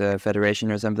Orientalist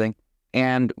Federation or something,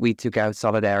 and we took out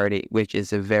Solidarity, which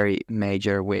is a very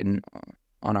major win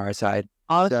on our side.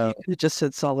 Honestly, it just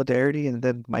said Solidarity and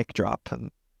then mic drop, and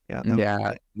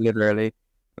yeah, literally.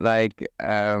 Like,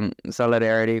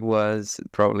 Solidarity was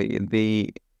probably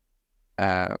the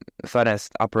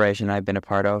funnest operation I've been a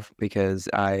part of, because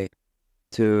I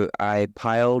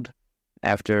piled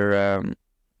after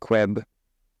Queb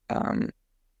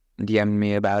DM'd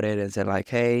me about it and said like,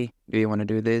 hey, do you want to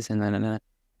do this? And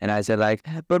I said like,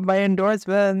 but my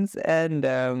endorsements. And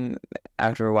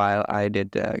after a while, I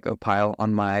did go pile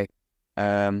on my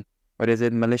what is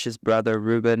it, malicious brother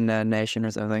Ruben nation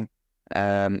or something.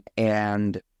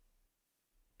 And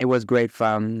it was great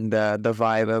fun. The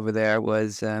vibe over there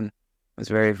was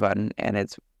very fun, and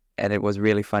it was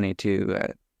really funny to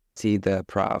see the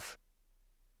prof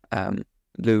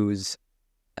lose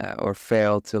or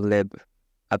fail to lib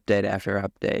update after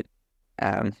update.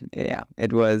 Yeah,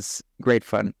 it was great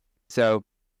fun. So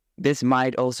this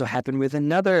might also happen with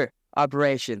another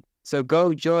operation. So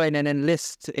go join and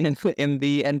enlist in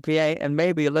the NPA, and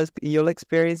maybe you'll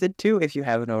experience it too if you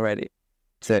haven't already.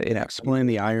 So, explain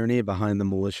the irony behind the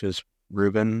malicious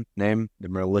Ruben name, the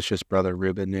malicious brother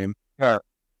Ruben name. Sure.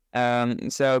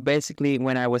 So basically,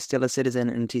 when I was still a citizen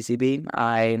in TCB,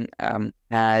 I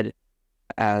had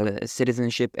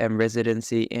citizenship and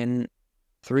residency in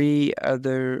 3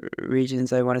 other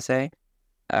regions, I want to say,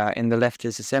 in the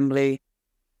Leftist Assembly,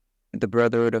 the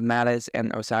Brotherhood of Malice,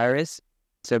 and Osiris.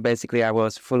 So basically, I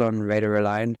was full-on radar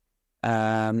aligned,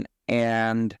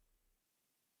 and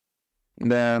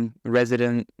the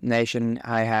resident nation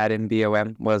I had in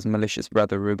BOM was malicious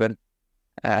brother Ruben.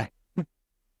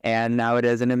 And now it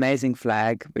is an amazing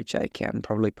flag, which I can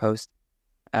probably post.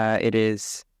 It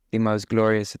is the most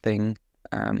glorious thing.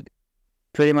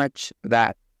 Pretty much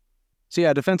that. So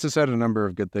yeah, Defense has had a number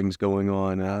of good things going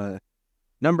on.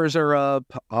 Numbers are up,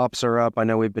 ops are up. I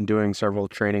know we've been doing several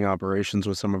training operations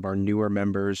with some of our newer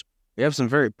members. We have some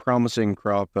very promising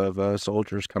crop of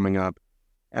soldiers coming up.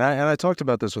 And I talked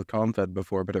about this with ComFed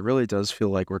before, but it really does feel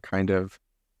like we're kind of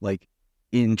like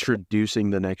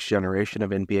introducing the next generation of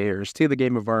NBAers to the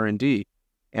game of R&D.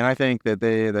 And I think that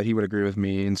he would agree with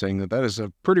me in saying that is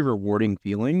a pretty rewarding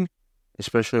feeling,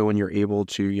 especially when you're able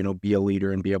to, be a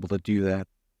leader and be able to do that.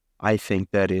 I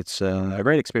think that it's a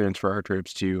great experience for our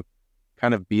troops to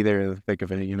kind of be there in the thick of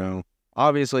it.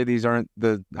 Obviously, these aren't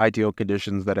the ideal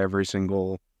conditions that every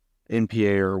single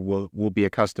NPAer will be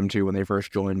accustomed to when they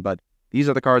first join, but these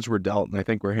are the cards we're dealt, and I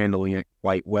think we're handling it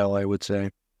quite well, I would say.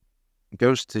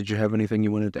 Ghost, did you have anything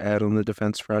you wanted to add on the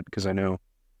defense front? Because I know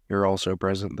you're also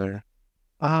present there.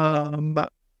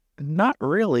 Not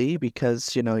really,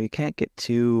 because, you can't get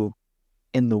too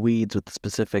in the weeds with the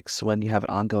specifics when you have an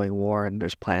ongoing war and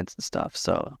there's plans and stuff.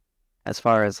 So as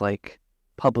far as like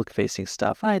public-facing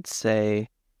stuff, I'd say,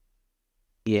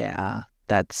 yeah,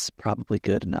 that's probably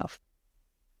good enough.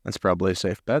 That's probably a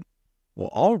safe bet. Well,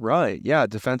 all right. Yeah,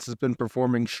 defense has been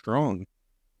performing strong.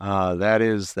 That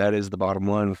is the bottom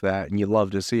line with that, and you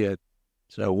love to see it.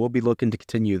 So we'll be looking to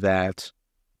continue that.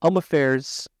 Home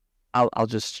affairs, I'll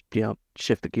just,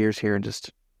 shift the gears here and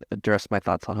just address my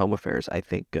thoughts on home affairs. I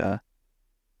think the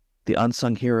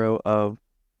unsung hero of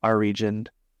our region,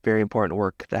 very important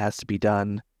work that has to be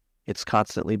done. It's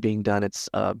constantly being done. It's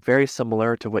very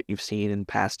similar to what you've seen in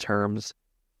past terms.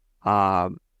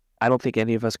 I don't think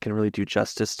any of us can really do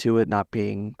justice to it, not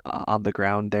being on the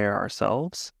ground there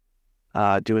ourselves,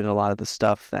 doing a lot of the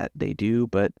stuff that they do.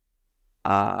 But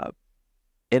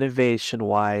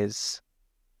innovation-wise,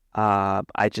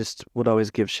 I just would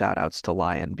always give shout-outs to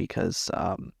Lion, because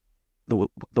the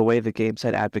way the game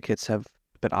site advocates have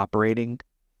been operating,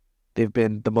 they've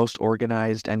been the most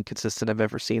organized and consistent I've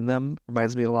ever seen them.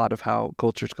 Reminds me a lot of how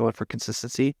Culture's going for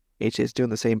consistency. HA is doing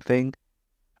the same thing.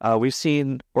 We've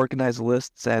seen organized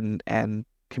lists and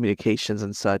communications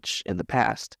and such in the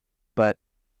past, but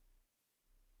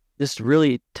just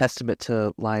really testament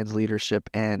to Lion's leadership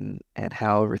and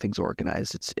how everything's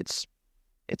organized.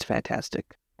 It's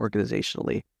fantastic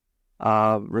organizationally.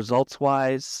 Results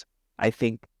wise, I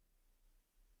think,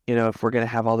 if we're going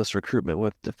to have all this recruitment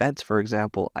with defense, for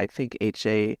example, I think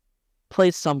HA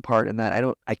plays some part in that. I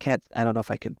don't know if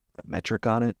I can put a metric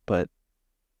on it, but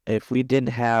if we didn't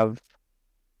have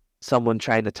someone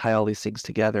trying to tie all these things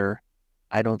together,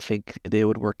 I don't think they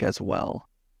would work as well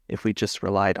if we just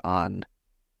relied on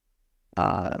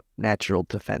natural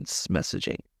defense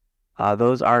messaging.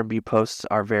 Those R&B posts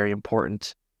are very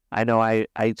important. I know I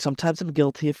sometimes am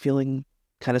guilty of feeling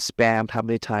kind of spammed, how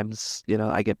many times,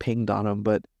 I get pinged on them,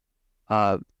 but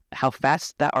how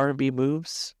fast that R&B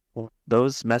moves,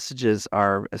 those messages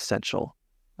are essential,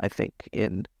 I think,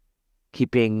 in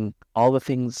keeping all the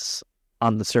things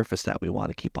on the surface that we want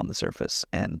to keep on the surface,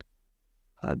 and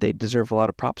they deserve a lot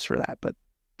of props for that. But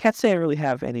can't say I really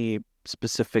have any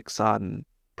specifics on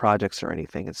projects or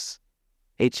anything. It's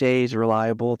HA is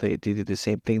reliable. They do the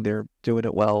same thing. They're doing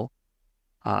it well.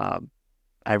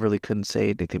 I really couldn't say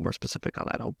anything more specific on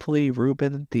that. Hopefully,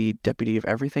 Ruben, the deputy of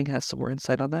everything, has some more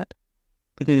insight on that.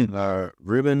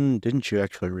 Ruben, didn't you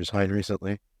actually resign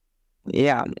recently?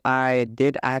 Yeah, I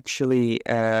did actually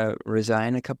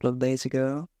resign a couple of days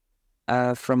ago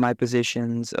from my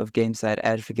positions of Gameside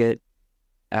Advocate,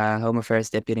 Home Affairs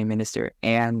Deputy Minister,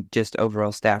 and just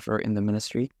overall staffer in the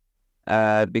ministry.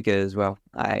 Because, well,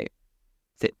 I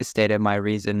stated my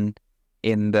reason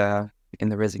in the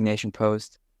resignation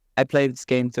post. I played this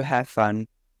game to have fun,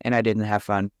 and I didn't have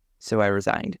fun, so I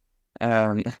resigned.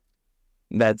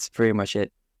 That's pretty much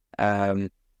it.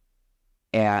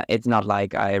 Yeah, it's not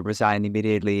like I resign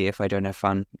immediately if I don't have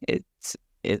fun.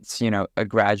 It's a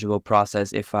gradual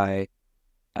process. If I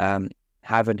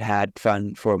haven't had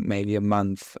fun for maybe a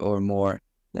month or more,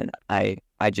 then I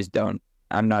just don't.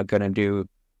 I'm not gonna do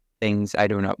things I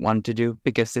do not want to do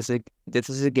because this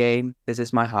is a game. This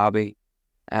is my hobby.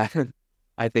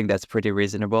 I think that's pretty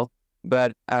reasonable.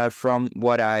 But from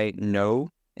what I know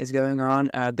is going on,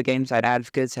 the Gameside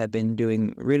Advocates have been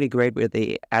doing really great with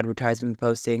the advertisement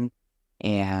posting,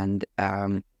 and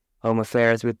Home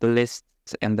Affairs with the lists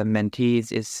and the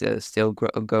mentees is still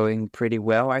going pretty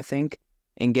well, I think.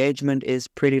 Engagement is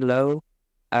pretty low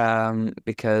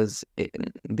because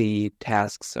the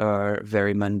tasks are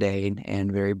very mundane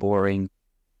and very boring,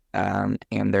 and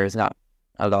there's not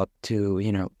a lot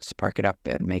to, spark it up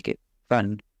and make it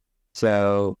fun.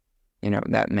 So,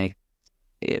 that makes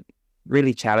it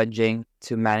really challenging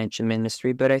to manage the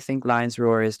ministry, but I think Lion's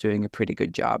Roar is doing a pretty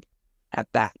good job at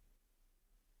that.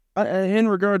 In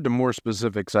regard to more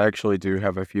specifics, I actually do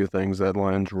have a few things that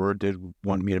Lion's Roar did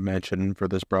want me to mention for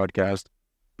this broadcast,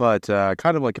 but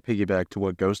kind of like a piggyback to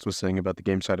what Ghost was saying about the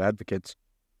Gameside Advocates.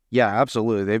 Yeah,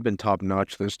 absolutely. They've been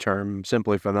top-notch this term,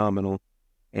 simply phenomenal,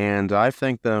 and I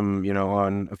thank them,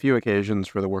 on a few occasions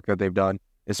for the work that they've done,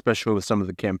 especially with some of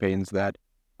the campaigns that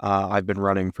I've been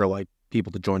running for, like,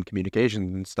 people to join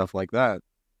communications and stuff like that.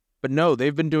 But no,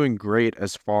 they've been doing great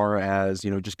as far as,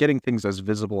 just getting things as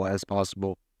visible as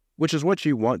possible, which is what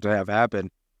you want to have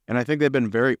happen. And I think they've been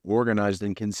very organized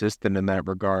and consistent in that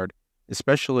regard,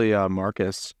 especially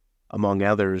Marcus, among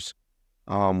others,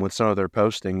 with some of their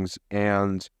postings.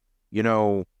 And,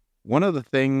 one of the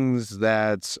things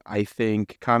that I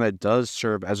think kind of does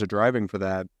serve as a driving for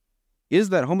that is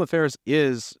that Home Affairs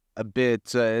is a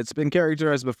bit, it's been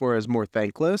characterized before as more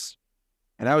thankless.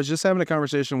 And I was just having a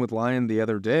conversation with Lion the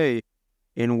other day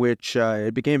in which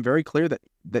it became very clear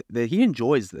that he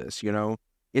enjoys this,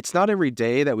 It's not every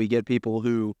day that we get people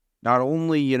who not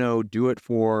only, do it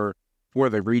for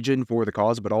the region, for the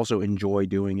cause, but also enjoy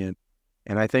doing it.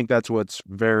 And I think that's what's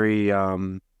very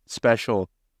special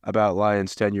about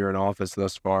Lion's tenure in office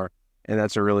thus far. And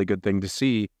that's a really good thing to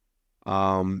see.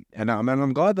 And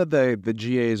I'm glad that the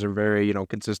GAs are very,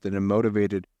 consistent and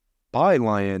motivated by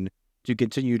Lion to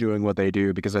continue doing what they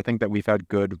do, because I think that we've had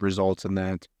good results in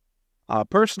that.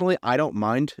 Personally, I don't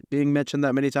mind being mentioned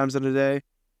that many times in a day.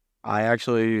 I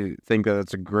actually think that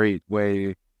it's a great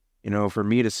way, for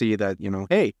me to see that,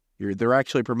 hey, they're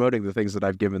actually promoting the things that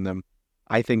I've given them.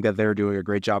 I think that they're doing a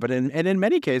great job. And in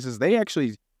many cases, they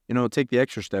actually, take the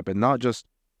extra step and not just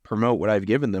promote what I've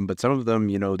given them, but some of them,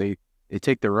 they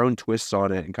take their own twists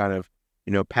on it and kind of,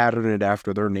 pattern it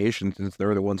after their nation, since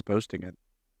they're the ones posting it.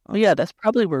 Oh, yeah, that's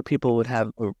probably where people would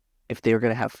have, if they were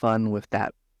going to have fun with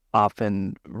that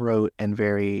often rote and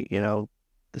very,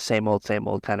 the same old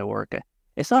kind of work.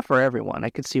 It's not for everyone. I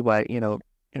could see why,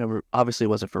 obviously it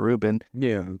wasn't for Ruben.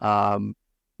 Yeah.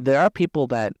 There are people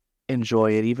that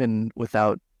enjoy it even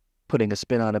without putting a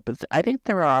spin on it, but I think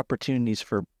there are opportunities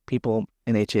for people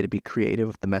in HA to be creative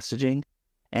with the messaging.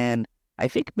 And I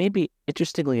think maybe,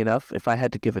 interestingly enough, if I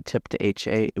had to give a tip to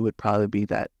HA, it would probably be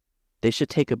that they should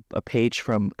take a page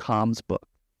from Com's book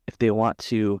if they want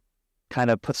to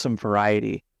kind of put some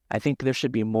variety. I think there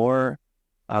should be more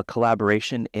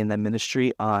collaboration in the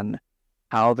ministry on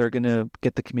how they're going to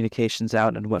get the communications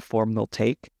out and what form they'll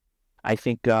take. I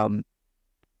think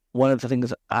one of the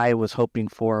things I was hoping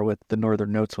for with the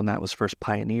Northern Notes when that was first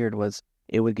pioneered was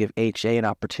it would give HA an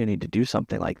opportunity to do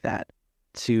something like that,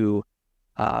 to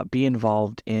be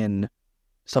involved in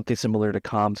something similar to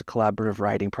Com's collaborative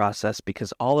writing process,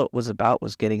 because all it was about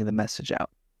was getting the message out.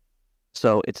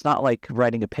 So it's not like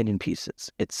writing opinion pieces.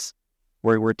 It's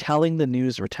where we're telling the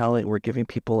news, we're giving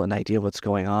people an idea of what's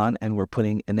going on, and we're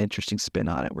putting an interesting spin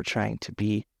on it. We're trying to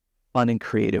be fun and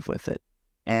creative with it.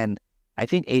 And I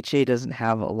think HA doesn't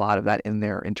have a lot of that in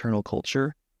their internal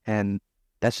culture, and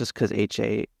that's just because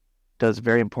HA does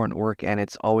very important work, and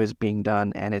it's always being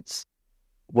done, and it's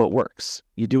what works.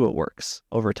 You do what works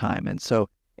over time, and so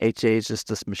HA is just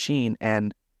this machine,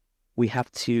 and we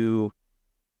have to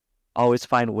always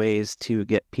find ways to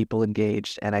get people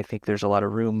engaged, and I think there's a lot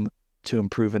of room to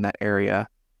improve in that area.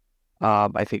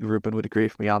 I think Ruben would agree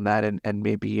with me on that, and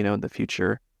maybe, in the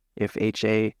future, if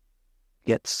HA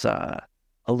gets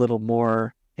a little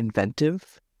more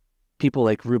inventive, people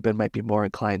like Ruben might be more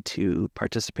inclined to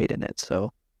participate in it.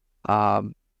 So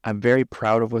I'm very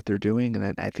proud of what they're doing,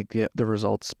 and I think the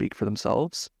results speak for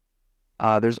themselves.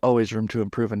 There's always room to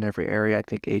improve in every area. I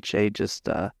think HA just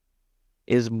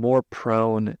is more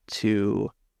prone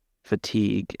to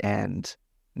fatigue and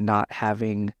not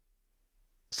having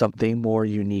something more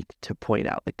unique to point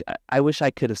out. Like, I wish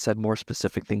I could have said more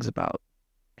specific things about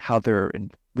how they're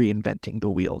reinventing the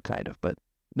wheel, kind of. But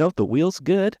no, the wheel's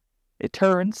good. It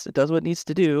turns. It does what it needs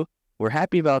to do. We're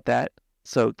happy about that.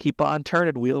 So keep on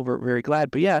turning, wheel. We're very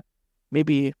glad. But yeah,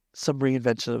 maybe some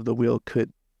reinvention of the wheel could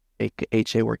make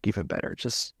HA work even better.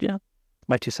 Just,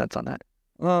 my 2 cents on that.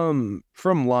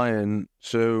 From Lion,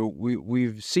 so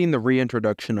we've seen the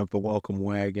reintroduction of the welcome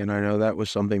wagon. I know that was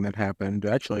something that happened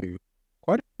actually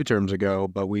quite a few terms ago,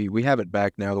 but we have it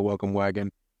back now, the welcome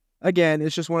wagon. Again,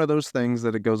 it's just one of those things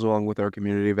that it goes along with our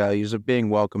community values of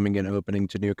being welcoming and opening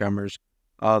to newcomers.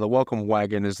 The welcome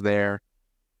wagon is there.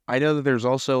 I know that there's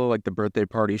also like the birthday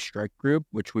party strike group,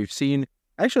 which we've seen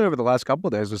actually over the last couple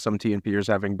of days with some TNPers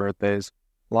having birthdays.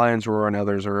 Lions Roar and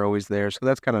others are always there, so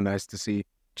that's kind of nice to see.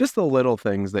 Just the little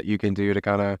things that you can do to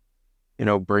kind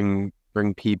of, bring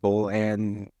people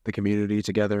and the community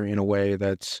together in a way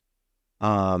that's,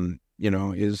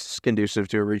 is conducive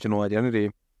to a regional identity.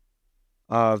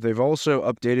 They've also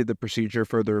updated the procedure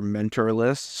for their mentor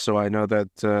lists. So I know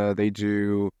that they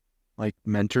do like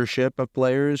mentorship of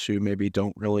players who maybe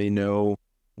don't really know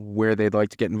where they'd like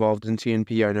to get involved in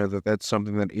TNP. I know that that's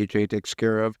something that HA takes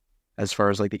care of as far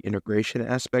as like the integration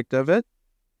aspect of it.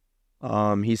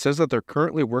 He says that they're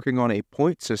currently working on a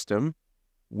point system,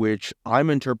 which I'm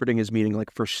interpreting as meaning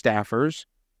like for staffers,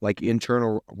 like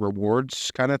internal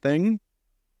rewards kind of thing,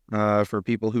 for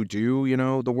people who do,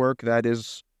 the work that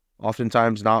is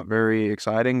oftentimes not very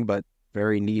exciting, but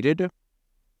very needed.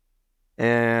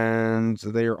 And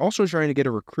they are also trying to get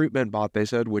a recruitment bot, they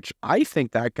said, which I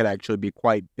think that could actually be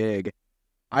quite big.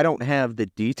 I don't have the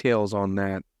details on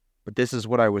that, but this is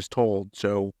what I was told.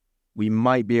 So we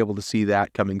might be able to see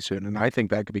that coming soon. And I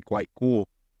think that could be quite cool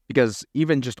because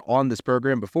even just on this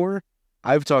program before,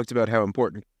 I've talked about how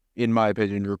important, in my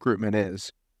opinion, recruitment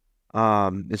is,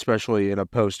 especially in a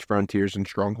post-Frontiers and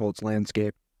Strongholds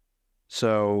landscape.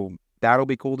 So that'll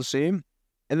be cool to see.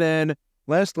 And then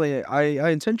lastly, I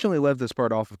intentionally left this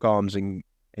part off of comms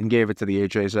and gave it to the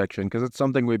HA section because it's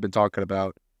something we've been talking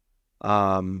about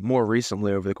more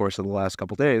recently over the course of the last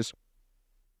couple days.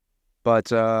 But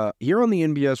here on the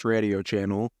NBS Radio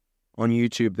channel on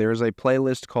YouTube, there's a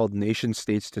playlist called Nation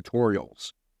States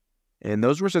Tutorials. And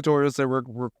those were tutorials that were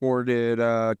recorded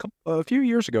a few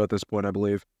years ago at this point, I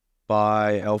believe,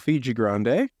 by Elfigi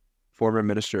Grande, former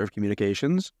Minister of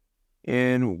Communications,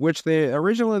 in which they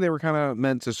were kind of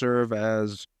meant to serve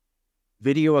as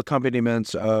video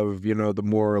accompaniments of, the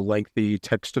more lengthy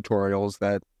text tutorials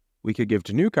that we could give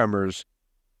to newcomers.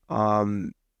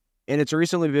 And it's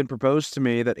recently been proposed to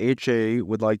me that HA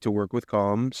would like to work with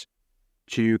comms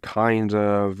to kind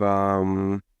of,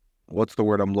 what's the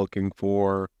word I'm looking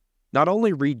for? Not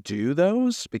only redo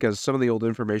those, because some of the old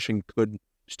information could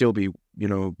still be,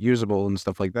 usable and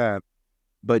stuff like that,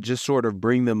 but just sort of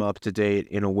bring them up to date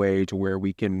in a way to where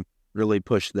we can really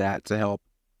push that to help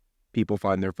people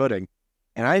find their footing.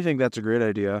 And I think that's a great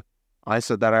idea. I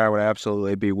said that I would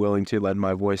absolutely be willing to lend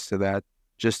my voice to that,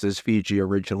 just as Fiji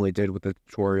originally did with the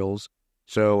tutorials.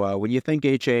 So when you think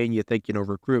HA and you think,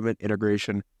 recruitment,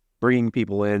 integration, bringing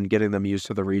people in, getting them used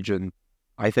to the region,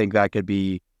 I think that could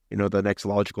be, the next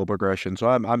logical progression. So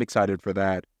I'm excited for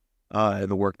that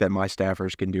and the work that my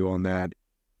staffers can do on that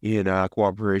in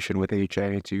cooperation with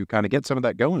HA to kind of get some of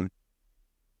that going.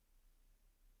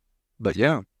 But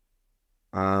yeah,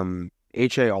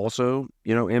 HA also,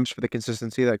 aims for the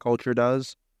consistency that culture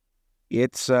does.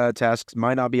 Its tasks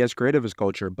might not be as creative as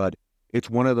culture, but it's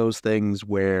one of those things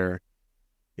where,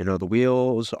 the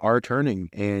wheels are turning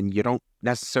and you don't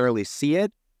necessarily see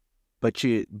it, but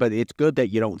it's good that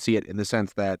you don't see it in the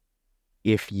sense that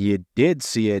if you did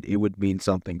see it, it would mean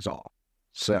something's off.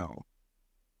 So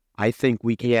I think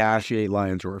we can appreciate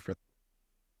Lions Roar for.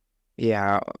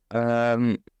 Yeah,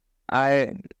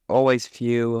 I always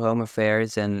view Home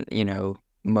Affairs and,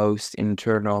 most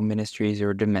internal ministries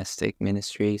or domestic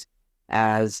ministries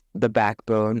as the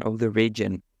backbone of the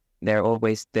region. They're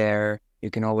always there. You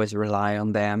can always rely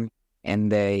on them,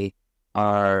 and they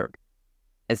are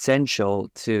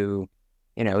essential to,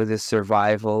 the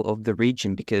survival of the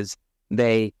region, because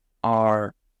they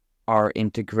are our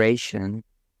integration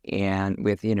and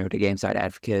with, the game side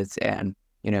advocates and,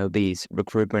 these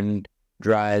recruitment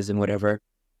drives and whatever.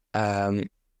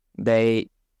 They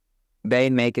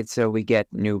make it so we get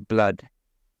new blood,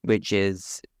 which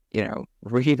is,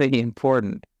 really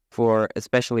important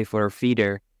especially for a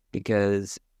feeder,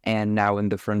 and now in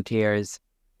the Frontiers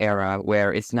era,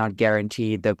 where it's not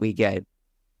guaranteed that we get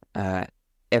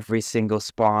every single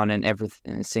spawn and every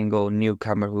single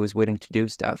newcomer who is willing to do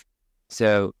stuff.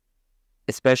 So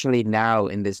especially now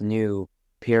in this new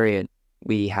period,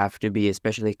 we have to be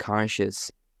especially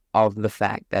conscious of the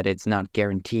fact that it's not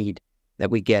guaranteed that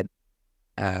we get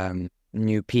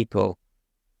new people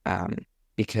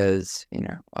because,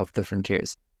 of the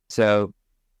Frontiers. So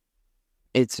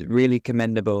it's really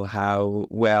commendable how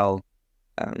well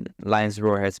Lion's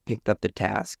Roar has picked up the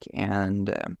task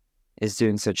and is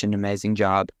doing such an amazing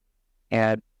job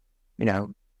at,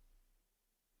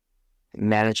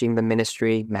 managing the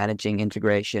ministry, managing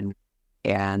integration,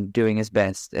 and doing his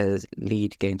best as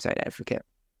lead game side advocate,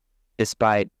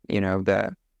 despite,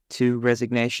 the 2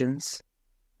 resignations,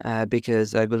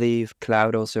 because I believe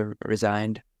Cloud also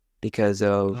resigned because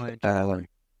of, and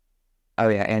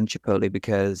Chipotle,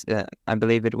 because I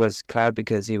believe it was Cloud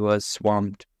because he was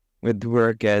swamped with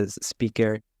work as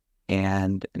speaker,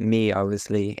 and me,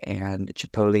 obviously, and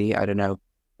Chipotle, I don't know,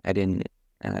 I didn't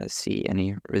see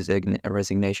any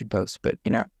resignation posts, but,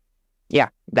 that.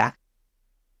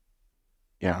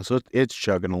 Yeah, so it's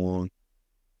chugging along.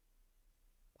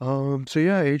 So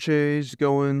yeah, HA's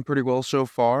going pretty well so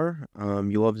far.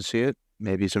 You love to see it.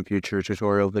 Maybe some future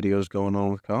tutorial videos going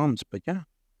on with comms, but yeah.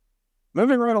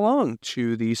 Moving right along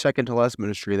to the second to last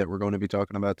ministry that we're going to be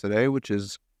talking about today, which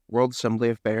is World Assembly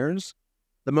Affairs.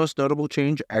 The most notable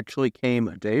change actually came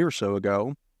a day or so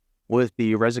ago with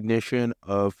the resignation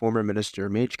of former Minister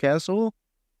Castle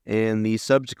and the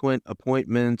subsequent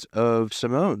appointment of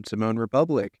Simone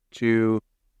Republic, to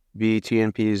be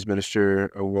TNP's Minister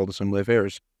of World Assembly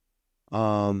Affairs.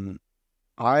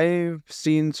 I've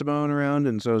seen Simone around,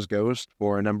 and so has Ghost,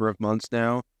 for a number of months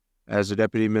now. As a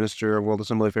Deputy Minister of World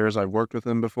Assembly Affairs, I've worked with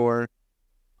them before.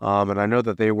 And I know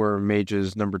that they were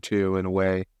Mage's number 2 in a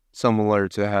way, similar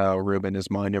to how Ruben is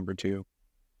my number 2.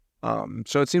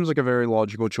 So it seems like a very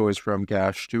logical choice from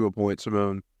Cash to appoint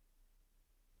Simone.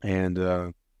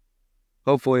 And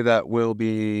hopefully that will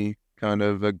be kind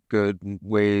of a good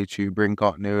way to bring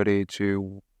continuity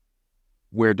to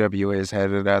where WA is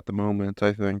headed at the moment.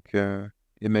 I think it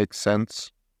makes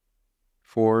sense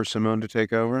for Simone to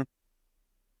take over.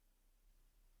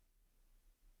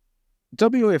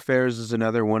 WA Affairs is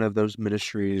another one of those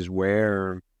ministries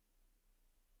where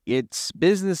it's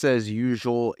business as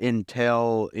usual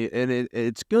until, and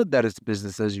it's good that it's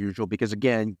business as usual, because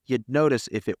again, you'd notice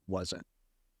if it wasn't.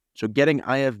 So getting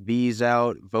IFBs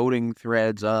out, voting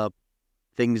threads up,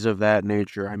 things of that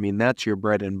nature, I mean, that's your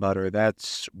bread and butter.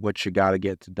 That's what you got to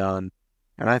get done.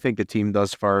 And I think the team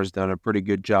thus far has done a pretty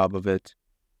good job of it.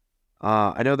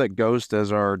 I know that Ghost,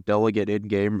 as our delegate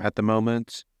in-game at the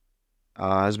moment,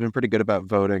 has been pretty good about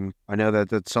voting. I know that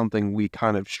that's something we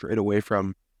kind of strayed away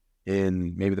from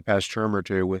in maybe the past term or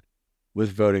two with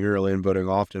voting early and voting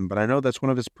often, but I know that's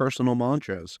one of his personal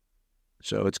mantras.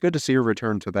 So it's good to see a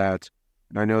return to that.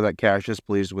 And I know that Cash is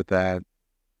pleased with that.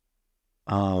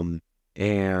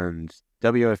 And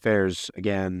WA Affairs,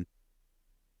 again,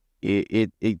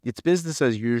 it's business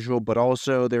as usual, but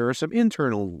also there are some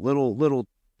internal little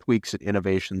tweaks and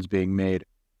innovations being made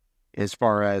as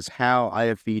far as how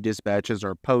IFV dispatches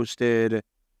are posted,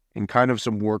 and kind of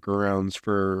some workarounds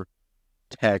for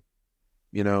tech,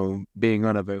 being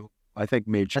unavailable. I think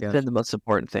Mage Castle. That's been the most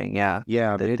important thing, yeah.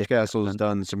 Yeah, Mage Castle has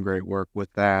done some great work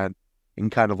with that,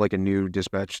 and kind of like a new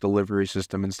dispatch delivery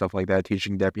system and stuff like that,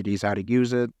 teaching deputies how to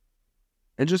use it,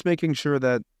 and just making sure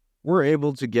that we're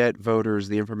able to get voters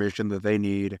the information that they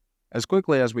need as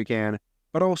quickly as we can,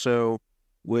 but also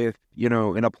with,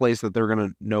 in a place that they're going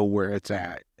to know where it's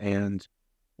at. And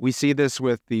we see this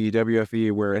with the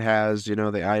WFE, where it has, the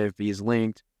IFVs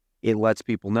linked. It lets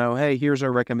people know, hey, here's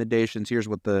our recommendations. Here's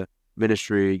what the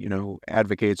ministry,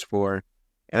 advocates for.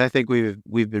 And I think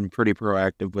we've been pretty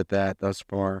proactive with that thus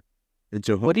far. And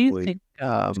so what do you think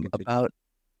about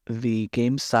the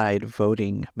game side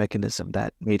voting mechanism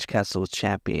that Mage Castle was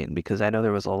championing? Because I know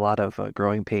there was a lot of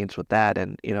growing pains with that,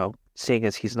 and seeing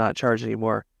as he's not charged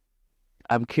anymore,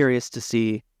 I'm curious to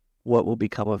see what will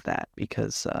become of that,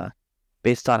 because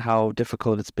based on how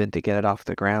difficult it's been to get it off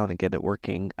the ground and get it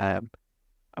working, I'm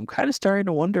I'm kind of starting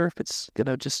to wonder if it's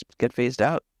gonna just get phased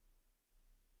out.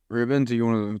 Ruben, do you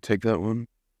want to take that one?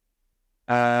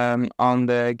 On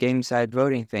the game side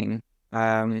voting thing,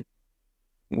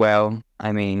 well,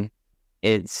 I mean,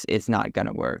 it's not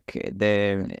gonna work.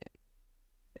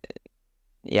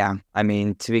 Yeah, I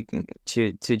mean,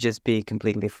 to just be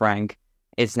completely frank,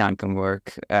 it's not gonna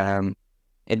work.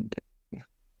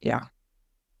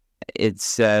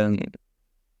 It's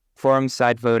forum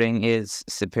side voting is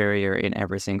superior in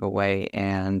every single way,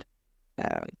 and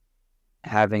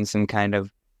having some kind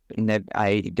of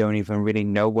I don't even really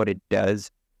know what it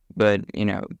does, but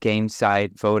game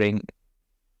side voting,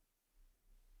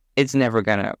 it's never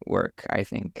gonna work, I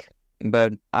think.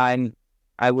 But I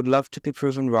would love to be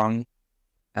proven wrong.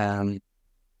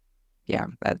 Yeah,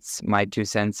 that's my 2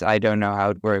 cents. I don't know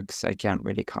how it works. I can't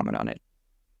really comment on it.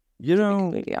 You To be know,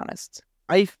 completely honest.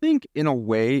 I think in a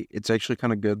way it's actually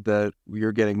kind of good that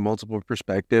we're getting multiple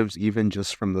perspectives, even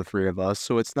just from the three of us.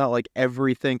 So it's not like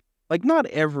not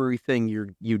everything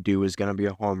you do is going to be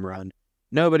a home run.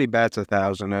 Nobody bats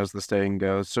 1,000, as the saying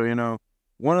goes. So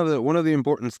one of the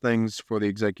important things for the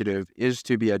executive is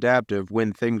to be adaptive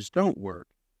when things don't work.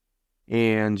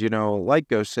 And like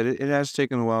Ghost said, it has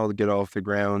taken a while to get off the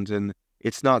ground, and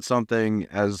it's not something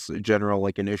as a general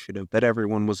initiative that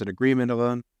everyone was in agreement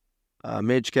on.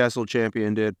 Mage Castle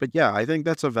championed it, but yeah, I think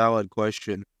that's a valid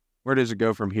question. Where does it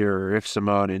go from here, or if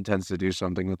Simone intends to do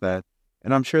something with that?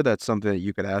 And I'm sure that's something that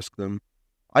you could ask them.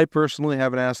 I personally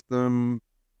haven't asked them,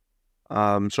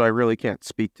 so I really can't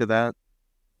speak to that.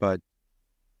 But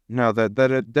no,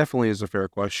 that it definitely is a fair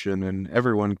question, and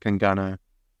everyone can kind of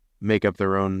make up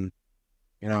their own,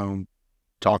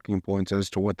 talking points as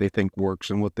to what they think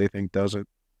works and what they think doesn't.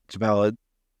 It's valid.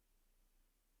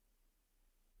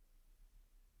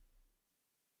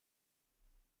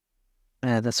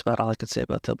 And that's about all I can say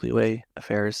about WA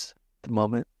affairs at the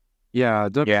moment. Yeah,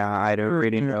 Yeah, I don't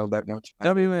really know that much.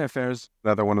 WA affairs,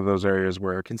 another one of those areas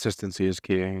where consistency is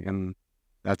key, and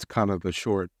that's kind of the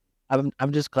short. I'm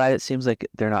just glad it seems like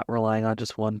they're not relying on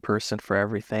just one person for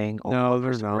everything. No,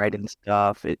 there's not. Writing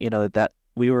stuff. That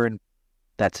we were in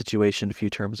that situation a few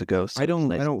terms ago. So I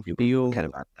don't feel kind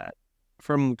of about that.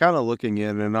 From kind of looking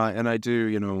in, and I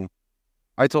do,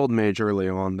 I told Mage early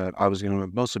on that I was going to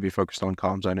mostly be focused on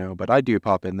comms, I know, but I do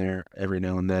pop in there every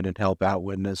now and then and help out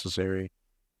when necessary.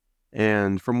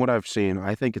 And from what I've seen,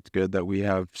 I think it's good that we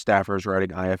have staffers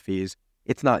writing IFEs.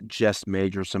 It's not just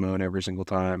Mage or Simone every single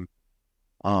time.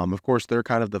 Of course, they're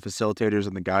kind of the facilitators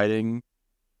and the guiding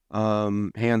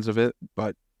hands of it,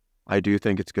 but I do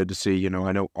think it's good to see,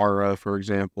 I know Ara, for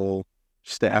example,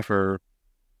 staffer,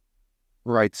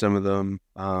 write some of them.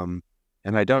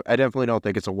 And I definitely don't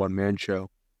think it's a one-man show,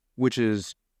 which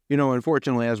is,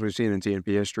 unfortunately, as we've seen in TNP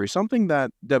history, something that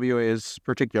WA is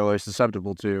particularly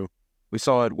susceptible to. We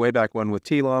saw it way back when with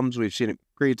T-Lums. We've seen it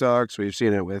with Talks. We've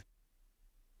seen it with,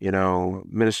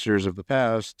 ministers of the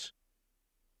past.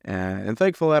 And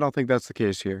thankfully, I don't think that's the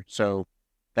case here. So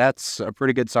that's a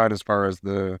pretty good sign as far as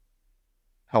the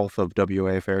health of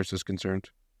WA affairs is concerned.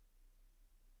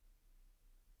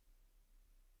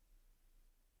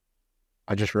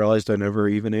 I just realized I never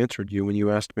even answered you when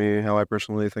you asked me how I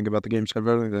personally think about the game side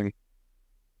voting thing.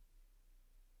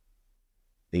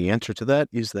 The answer to that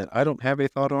is that I don't have a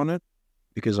thought on it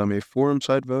because I'm a forum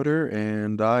side voter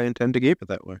and I intend to keep it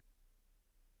that way.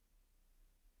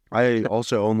 I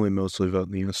also only mostly vote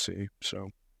in the SC, so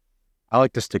I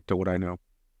like to stick to what I know.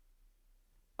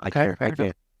 I can't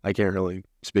really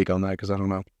speak on that because I don't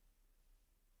know.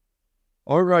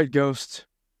 All right, Ghost.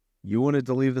 You wanted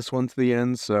to leave this one to the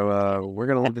end, so we're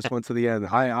gonna leave this one to the end.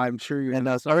 I'm sure you. And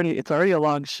it's already a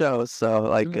long show, so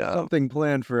something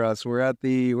planned for us. We're at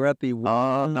the.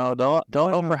 Oh no! Don't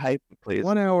overhype, please.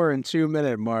 1 hour and 2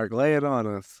 minute mark. Lay it on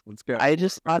us. Let's go. I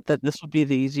just thought that this would be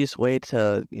the easiest way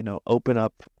to open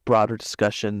up broader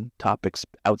discussion topics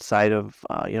outside of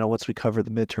once we cover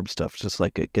the midterm stuff, just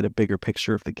get a bigger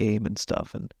picture of the game and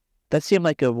stuff, and that seemed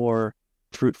like a more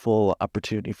fruitful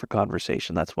opportunity for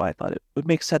conversation. That's why I thought it would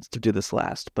make sense to do this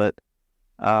last. But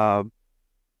I'll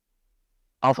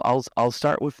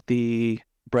start with the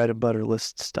bread and butter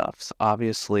list stuff. So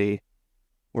obviously,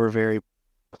 we're very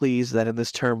pleased that in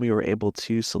this term we were able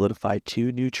to solidify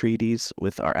 2 new treaties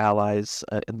with our allies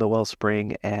in the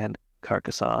Wellspring and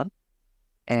Carcassonne,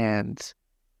 and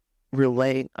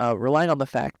relying on the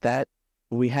fact that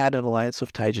we had an alliance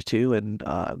with Taijutsu, and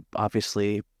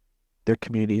obviously their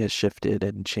community has shifted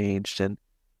and changed, and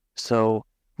so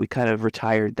we kind of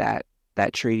retired that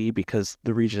treaty because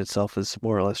the region itself is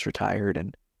more or less retired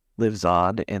and lives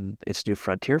on in its new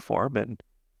frontier form. And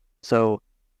so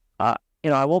I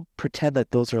won't pretend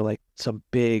that those are some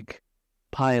big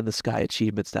pie in the sky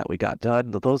achievements that we got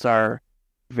done. Those are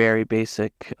very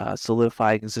basic,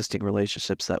 solidifying existing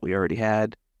relationships that we already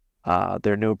had.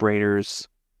 They're no-brainers.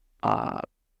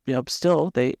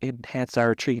 Still they enhance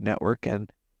our treaty network, and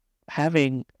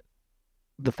having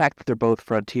the fact that they're both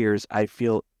frontiers, I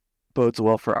feel bodes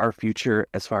well for our future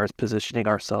as far as positioning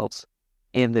ourselves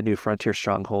in the new frontier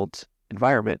strongholds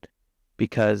environment,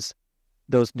 because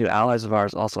those new allies of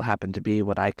ours also happen to be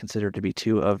what I consider to be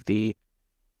two of the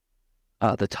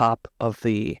top of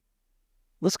the,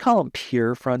 let's call them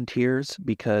pure frontiers,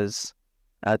 because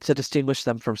to distinguish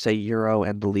them from, say, Euro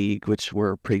and the League, which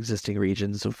were pre-existing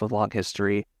regions with a long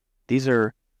history, these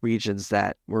are regions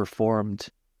that were formed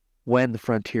when the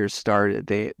frontiers started.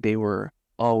 They were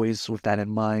always with that in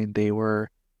mind. Their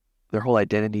whole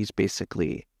identities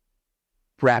basically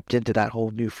wrapped into that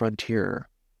whole new frontier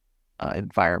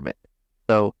environment.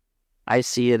 So I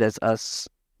see it as us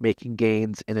making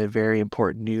gains in a very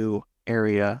important new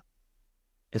area,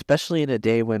 especially in a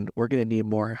day when we're going to need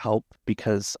more help,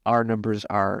 because our numbers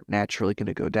are naturally going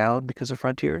to go down because of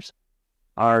frontiers.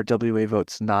 Our WA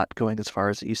vote's not going as far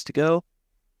as it used to go.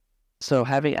 So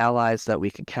having allies that we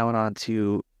can count on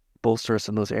to bolster us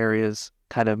in those areas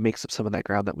kind of makes up some of that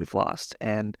ground that we've lost.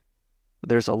 And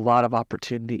there's a lot of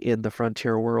opportunity in the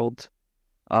frontier world.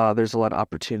 There's a lot of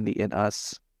opportunity in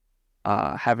us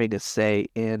having a say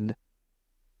in,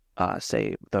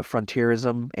 say, the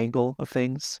frontierism angle of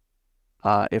things.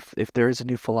 If there is a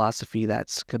new philosophy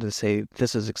that's going to say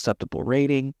this is acceptable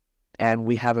rating, and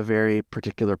we have a very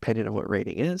particular opinion of what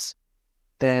rating is,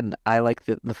 then I like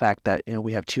the fact that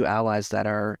we have two allies that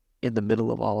are in the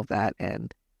middle of all of that,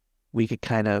 and we could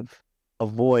kind of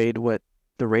avoid what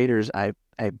the Raiders, I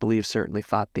believe, certainly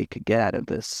thought they could get out of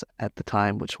this at the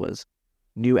time, which was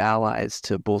new allies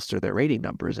to bolster their rating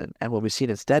numbers. And what we've seen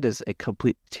instead is a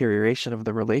complete deterioration of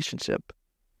the relationship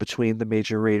between the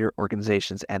major raider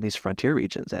organizations and these frontier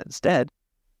regions. And instead,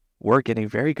 we're getting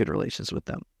very good relations with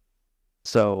them.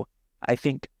 So I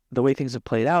think the way things have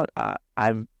played out,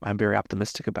 I'm very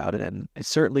optimistic about it, and it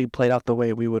certainly played out the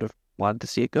way we would have wanted to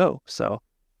see it go. So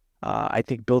I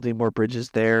think building more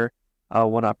bridges there,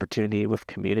 one opportunity with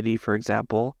community, for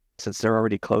example, since they're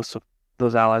already close with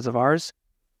those allies of ours,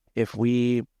 if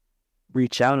we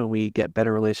reach out and we get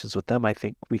better relations with them, I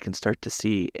think we can start to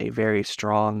see a very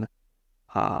strong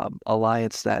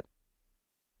alliance that,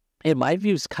 in my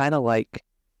view, is kind of like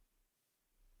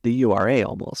the URA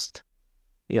almost.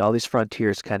 All these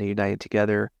frontiers kind of united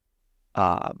together.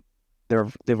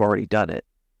 They've already done it,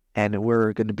 and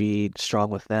we're going to be strong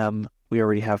with them. We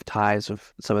already have ties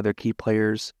with some of their key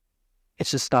players.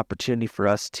 It's just an opportunity for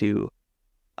us to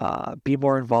be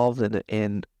more involved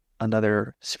in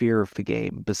another sphere of the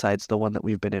game besides the one that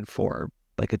we've been in for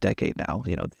like a decade now,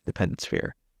 the independent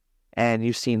sphere. And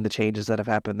you've seen the changes that have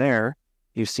happened there.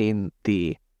 You've seen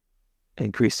the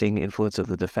increasing influence of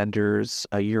the defenders,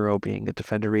 Euro being a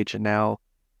defender region now.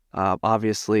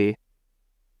 Obviously,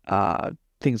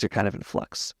 things are kind of in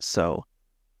flux. So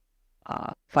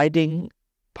finding,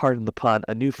 pardon the pun,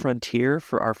 a new frontier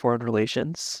for our foreign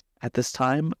relations at this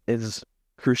time is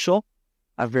crucial.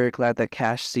 I'm very glad that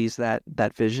Cash sees that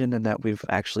vision and that we've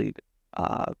actually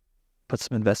put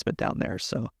some investment down there.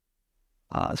 So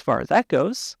as far as that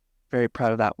goes, very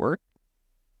proud of that work.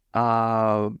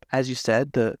 As you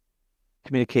said, the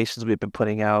communications we've been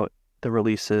putting out, the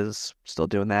releases, still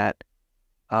doing that.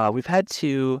 We've had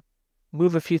to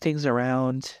move a few things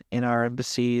around in our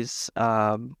embassies.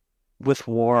 With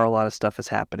war, a lot of stuff is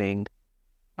happening.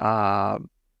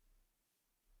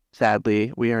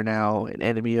 Sadly, we are now an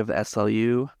enemy of the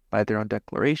SLU by their own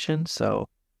declaration. So,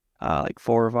 like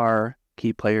 4 of our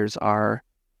key players are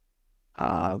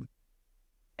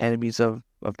enemies of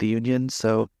the Union.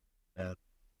 So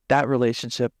that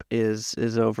relationship is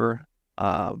over.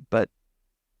 But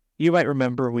you might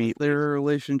remember their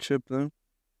relationship though.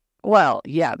 Well,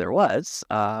 yeah, there was.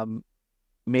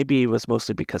 Maybe it was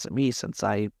mostly because of me, since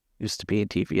I used to be in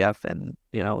TVF and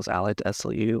was allied to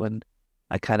SLU, and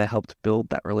I kind of helped build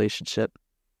that relationship.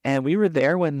 And we were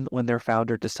there when their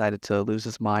founder decided to lose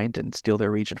his mind and steal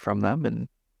their region from them, and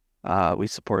we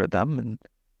supported them.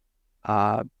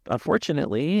 And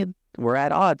unfortunately, we're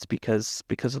at odds because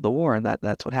of the war, and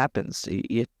that's what happens.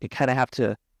 You kind of have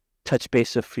to touch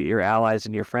base with your allies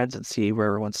and your friends and see where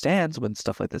everyone stands when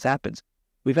stuff like this happens.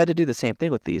 We've had to do the same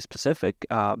thing with the Pacific.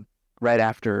 Right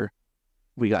after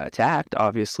we got attacked,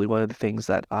 obviously, one of the things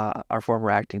that our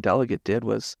former acting delegate did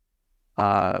was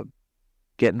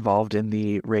get involved in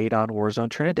the raid on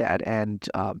Warzone Trinidad, and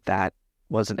that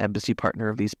was an embassy partner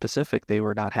of the Pacific. They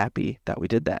were not happy that we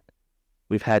did that.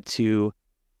 We've had to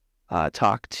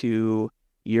talk to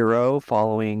Euro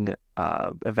following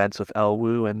events with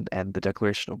LWU and the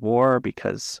declaration of war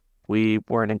because we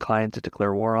weren't inclined to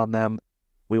declare war on them.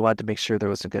 We wanted to make sure there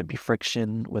wasn't going to be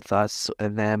friction with us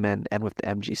and them and with the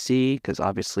MGC because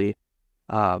obviously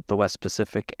the West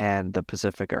Pacific and the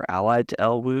Pacific are allied to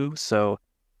LWU, so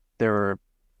there were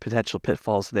potential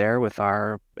pitfalls there with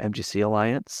our MGC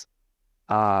alliance.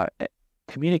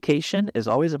 Communication is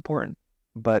always important,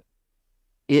 but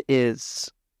it is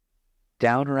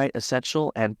downright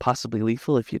essential and possibly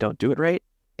lethal if you don't do it right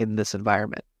in this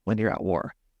environment when you're at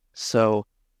war. So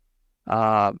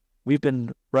we've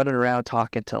been running around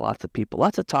talking to lots of people,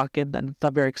 lots of talking, and it's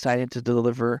not very exciting to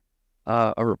deliver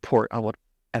a report on what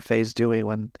FA is doing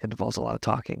when it involves a lot of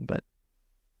talking, but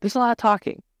there's a lot of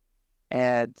talking.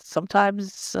 And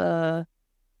sometimes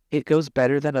it goes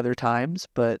better than other times,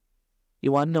 but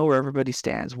you want to know where everybody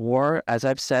stands. War, as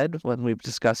I've said, when we've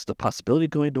discussed the possibility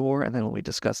of going to war, and then when we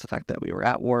discussed the fact that we were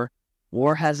at war,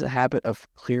 war has a habit of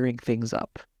clearing things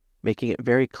up, making it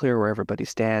very clear where everybody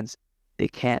stands. They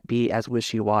can't be as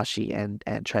wishy-washy and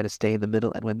try to stay in the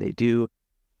middle. And when they do,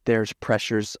 there's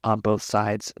pressures on both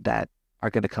sides that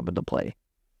are going to come into play.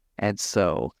 And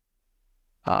so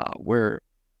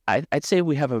I'd say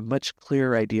we have a much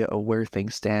clearer idea of where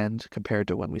things stand compared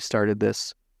to when we started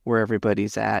this, where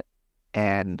everybody's at,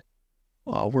 and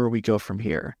where we go from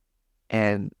here.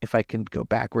 And if I can go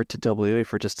backward to WA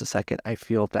for just a second, I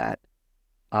feel that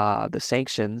the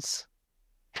sanctions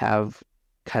have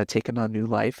kind of taken on new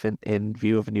life in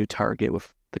view of a new target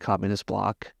with the communist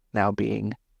bloc now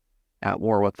being at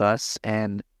war with us.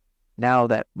 And now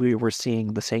that we were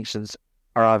seeing the sanctions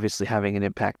are obviously having an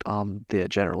impact on the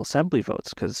General Assembly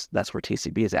votes because that's where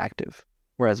TCB is active.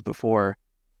 Whereas before,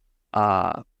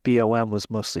 BOM was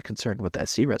mostly concerned with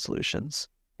SC resolutions.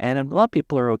 And a lot of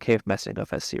people are okay with messing up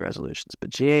SC resolutions, but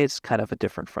GA is kind of a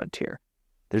different frontier.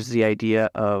 There's the idea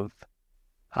of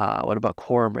what about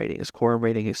quorum rating? Is quorum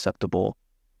rating acceptable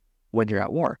when you're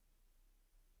at war?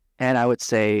 And I would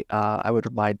say, I would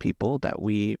remind people that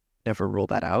we never rule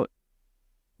that out.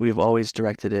 We've always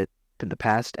directed it in the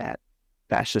past at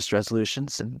fascist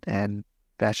resolutions and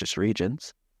fascist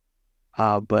regions.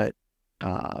 But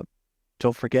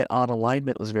don't forget, on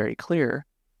alignment was very clear.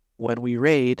 When we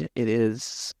raid, it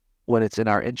is when it's in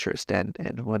our interest, and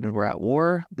when we're at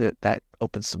war, that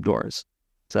opens some doors.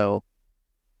 So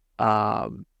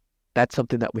that's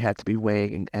something that we had to be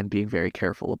weighing and being very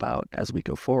careful about as we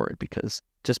go forward, because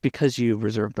just because you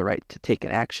reserve the right to take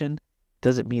an action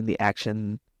doesn't mean the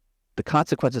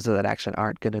consequences of that action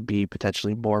aren't going to be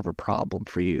potentially more of a problem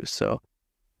for you. So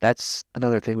that's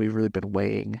another thing we've really been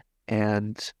weighing.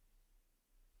 And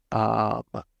I'm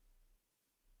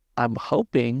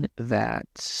hoping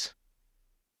that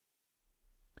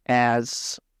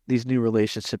as these new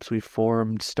relationships we've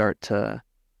formed start to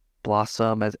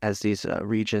blossom, as these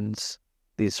regions,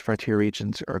 these frontier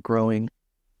regions are growing,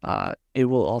 it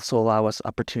will also allow us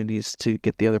opportunities to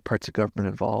get the other parts of government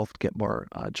involved, get more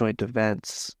joint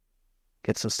events,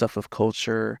 get some stuff with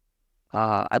culture.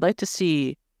 I'd like to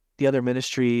see the other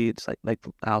ministries, like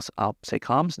I'll say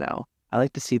comms now, I'd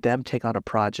like to see them take on a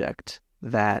project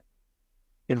that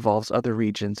involves other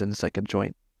regions and it's like a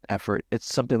joint effort. It's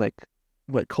something like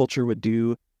what culture would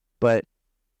do, but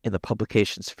in the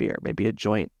publication sphere, maybe a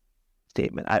joint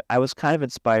statement. I was kind of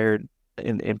inspired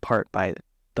in part by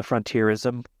the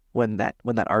frontierism when that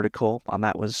article on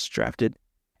that was drafted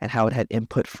and how it had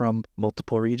input from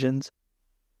multiple regions.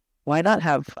 Why not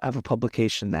have a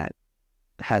publication that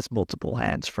has multiple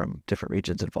hands from different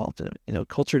regions involved in it?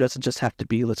 Culture doesn't just have to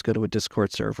be let's go to a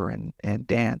Discord server and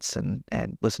dance and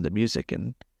listen to music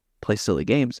and play silly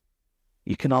games.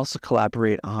 You can also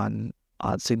collaborate on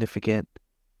significant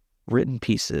written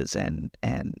pieces and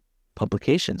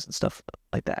publications and stuff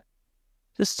like that.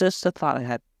 Just a thought I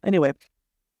had. Anyway,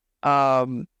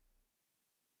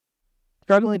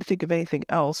 struggling to think of anything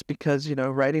else because,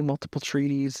 writing multiple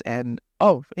treaties and,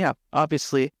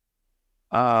 obviously,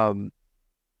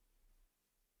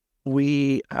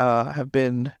 we have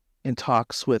been in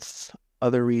talks with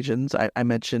other regions. I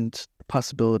mentioned the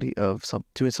possibility of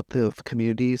doing something with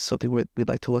communities, something we'd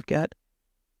like to look at.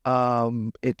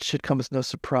 It should come as no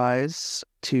surprise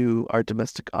to our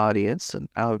domestic audience, and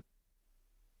I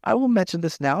will mention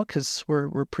this now because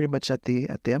we're pretty much at the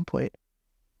end point.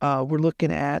 We're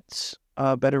looking at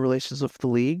better relations with the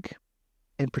league,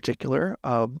 in particular.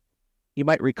 You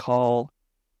might recall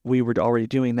we were already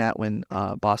doing that when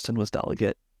Boston was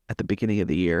delegate at the beginning of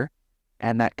the year,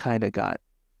 and that kind of got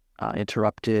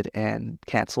interrupted and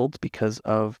canceled because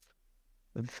of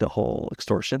the whole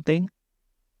extortion thing.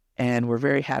 And we're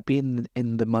very happy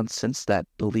in the months since that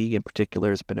the league in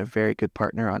particular has been a very good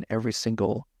partner on every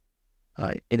single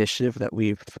initiative that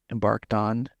we've embarked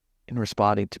on in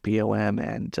responding to BOM,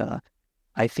 and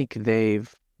I think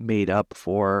they've made up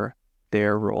for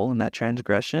their role in that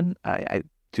transgression. I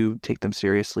do take them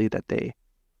seriously that they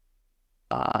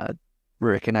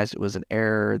recognized it was an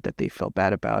error, that they felt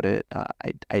bad about it.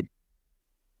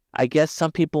 I guess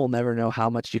some people will never know how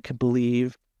much you can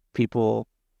believe people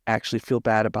actually feel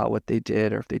bad about what they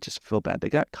did, or if they just feel bad they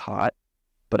got caught.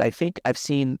 But I think I've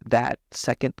seen that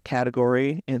second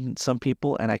category in some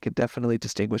people, and I could definitely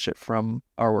distinguish it from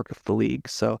our work of the League.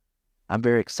 So I'm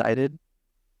very excited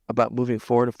about moving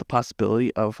forward with the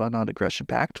possibility of a non-aggression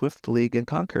pact with the League and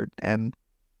Concord. And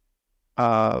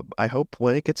I hope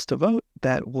when it gets to vote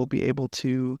that we'll be able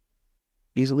to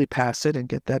easily pass it and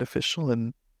get that official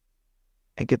and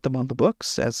get them on the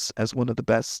books as one of the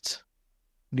best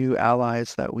new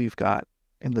allies that we've got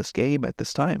in this game at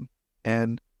this time.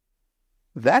 And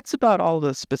that's about all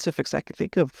the specifics I can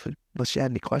think of, unless you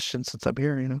had any questions since I'm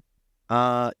here,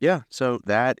 Yeah, so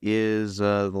that is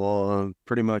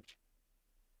pretty much,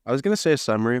 I was going to say a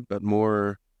summary, but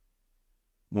more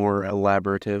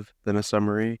elaborative than a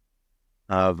summary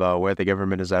of where the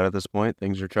government is at this point.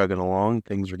 Things are chugging along,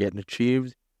 things are getting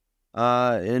achieved,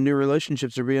 and new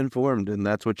relationships are being formed, and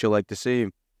that's what you like to see.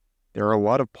 There are a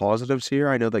lot of positives here.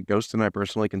 I know that Ghost and I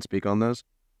personally can speak on this.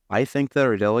 I think that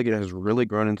our delegate has really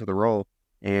grown into the role,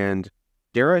 and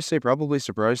dare I say probably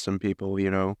surprised some people,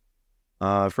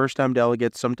 First-time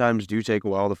delegates sometimes do take a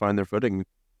while to find their footing,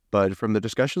 but from the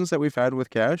discussions that we've had with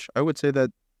Cash, I would say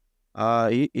that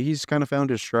he's kind of found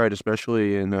his stride,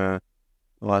 especially in the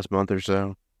last month or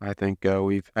so. I think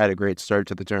we've had a great start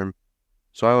to the term,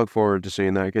 so I look forward to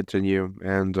seeing that continue,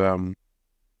 and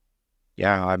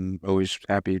yeah, I'm always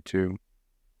happy to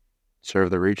serve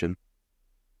the region.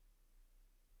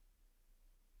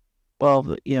 Well,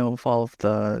 with all of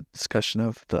the discussion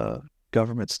of the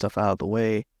government stuff out of the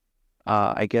way,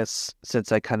 I guess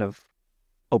since I kind of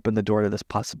opened the door to this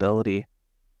possibility,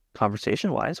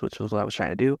 conversation-wise, which was what I was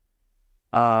trying to do,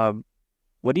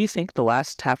 what do you think the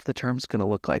last half of the term is going to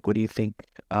look like? What do you think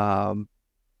how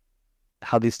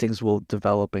these things will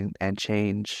develop and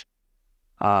change?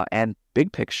 And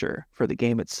big picture for the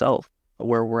game itself,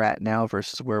 where we're at now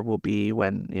versus where we'll be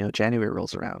when January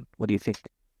rolls around. What do you think?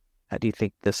 How do you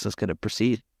think this is going to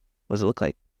proceed? What does it look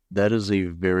like? That is a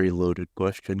very loaded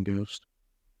question, Ghost.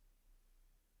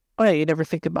 Oh yeah, you never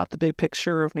think about the big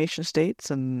picture of nation states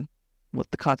and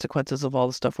what the consequences of all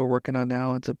the stuff we're working on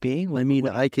now ends up being? I mean,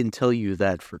 I can tell you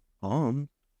that for calm.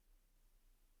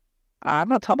 I'm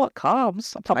not talking about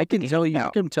comms. I'm talking I can tell you. I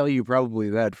can tell you probably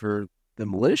that for the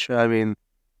militia. I mean,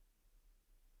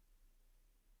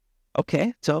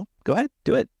 okay, so go ahead,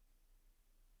 do it.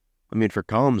 I mean, for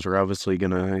comms, we're obviously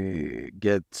gonna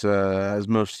get as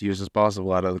most use as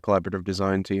possible out of the collaborative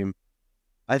design team.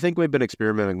 I think we've been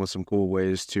experimenting with some cool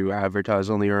ways to advertise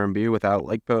on the RMB without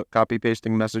copy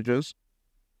pasting messages.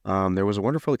 There was a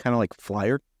wonderful kind of like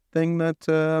flyer thing that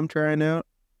I'm trying out,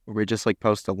 where we just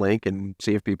post a link and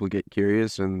see if people get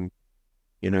curious and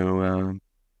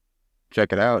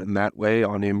check it out in that way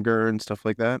on Imgur and stuff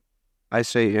like that. I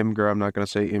say Imgur, I'm not gonna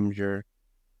say Imgur.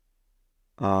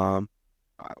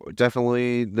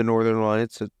 Definitely the Northern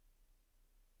Lights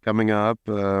coming up.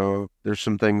 There's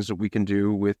some things that we can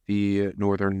do with the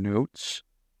Northern Notes.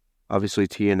 Obviously,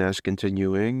 TNS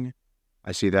continuing.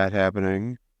 I see that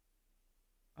happening.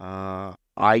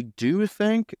 I do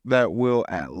think that we'll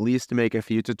at least make a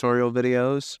few tutorial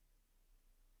videos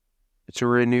to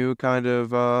renew kind of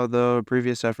the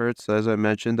previous efforts. As I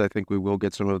mentioned, I think we will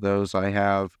get some of those. I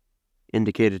have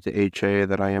indicated to HA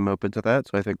that I am open to that,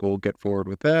 so I think we'll get forward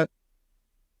with that.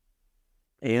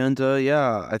 And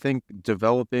yeah, I think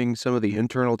developing some of the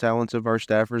internal talents of our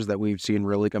staffers that we've seen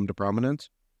really come to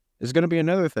prominence is going to be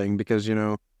another thing, because,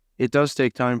 it does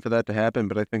take time for that to happen,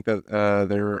 but I think that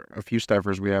there are a few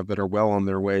staffers we have that are well on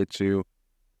their way to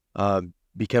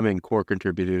becoming core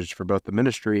contributors for both the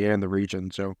ministry and the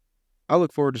region. So I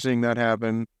look forward to seeing that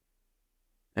happen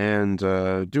and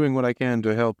doing what I can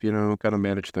to help, kind of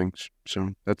manage things.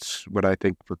 So that's what I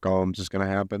think for columns is going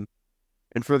to happen.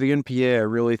 And for the NPA, I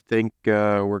really think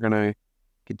we're going to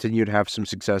continue to have some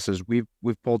successes.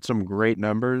 We've pulled some great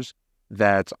numbers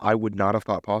that I would not have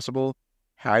thought possible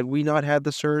had we not had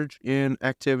the surge in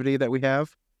activity that we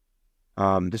have.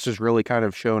 This has really kind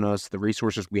of shown us the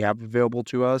resources we have available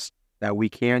to us that we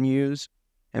can use.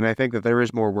 And I think that there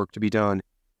is more work to be done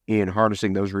in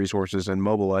harnessing those resources and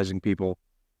mobilizing people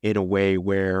in a way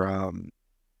where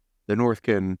the North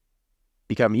can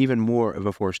become even more of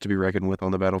a force to be reckoned with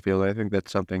on the battlefield. I think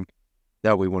that's something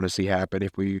that we want to see happen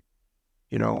if we,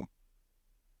 want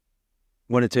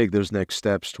to take those next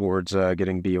steps towards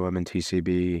getting BOM and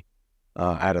TCB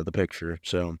out of the picture.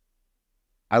 So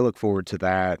I look forward to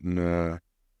that, and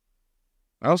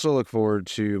I also look forward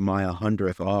to my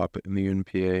 100th op in the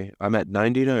UNPA. I'm at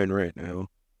 99 right now.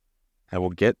 I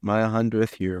will get my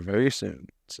 100th here very soon,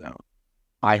 so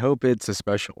I hope it's a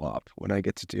special op when I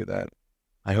get to do that.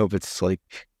 I hope it's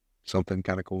like something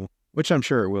kind of cool, which I'm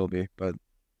sure it will be, but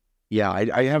yeah,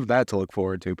 I have that to look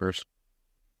forward to personally.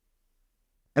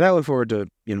 And I look forward to,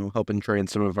 helping train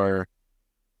some of our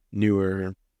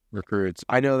newer recruits.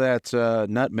 I know that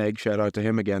Nutmeg, shout out to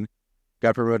him again,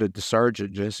 got promoted to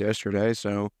sergeant just yesterday,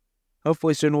 so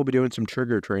hopefully soon we'll be doing some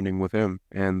trigger training with him,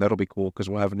 and that'll be cool because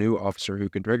we'll have a new officer who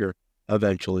can trigger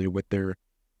eventually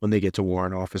when they get to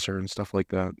warrant officer and stuff like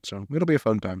that. So it'll be a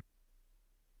fun time.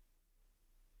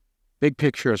 Big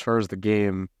picture as far as the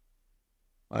game,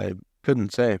 I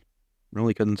couldn't say.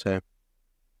 Really couldn't say.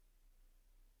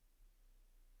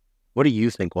 What do you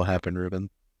think will happen, Ruben?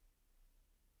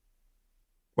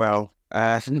 Well,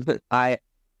 I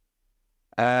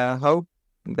hope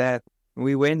that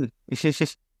we win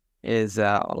is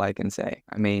all I can say.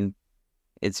 I mean,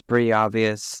 it's pretty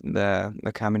obvious the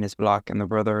Communist Bloc and the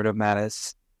Brotherhood of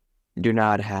Malice do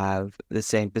not have the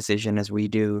same position as we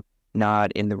do,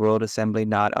 not in the World Assembly,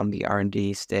 not on the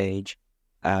R&D stage.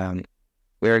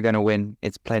 We're going to win.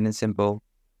 It's plain and simple.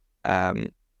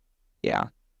 Yeah.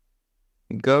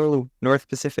 Go North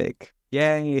Pacific.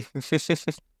 Yay.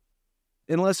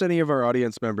 Unless any of our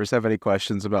audience members have any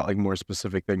questions about like more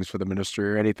specific things for the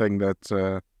ministry or anything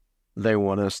that they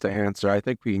want us to answer, I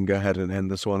think we can go ahead and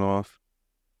end this one off.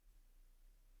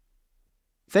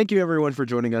 Thank you everyone for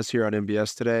joining us here on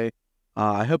NBS today.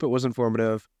 I hope it was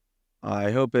informative.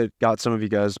 I hope it got some of you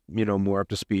guys, more up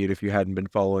to speed if you hadn't been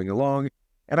following along.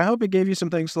 And I hope it gave you some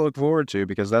things to look forward to,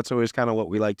 because that's always kind of what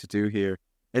we like to do here.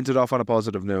 End it off on a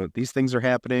positive note. These things are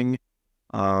happening.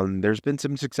 There's been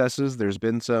some successes. There's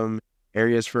been some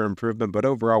areas for improvement, but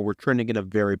overall we're trending in a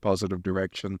very positive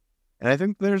direction. And I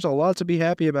think there's a lot to be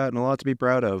happy about and a lot to be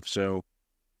proud of. So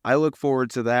I look forward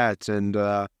to that. And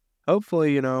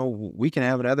hopefully, we can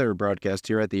have another broadcast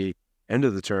here at the end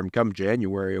of the term come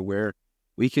January where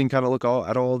we can kind of look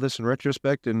at all of this in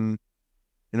retrospect and,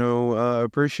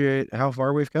 appreciate how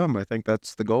far we've come. I think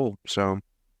that's the goal. So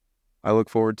I look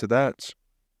forward to that.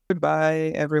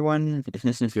 Goodbye, everyone.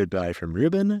 Goodbye from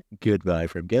Ruben, goodbye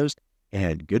from Ghost,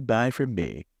 and goodbye from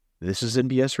me. This is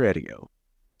NBS Radio,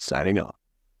 signing off.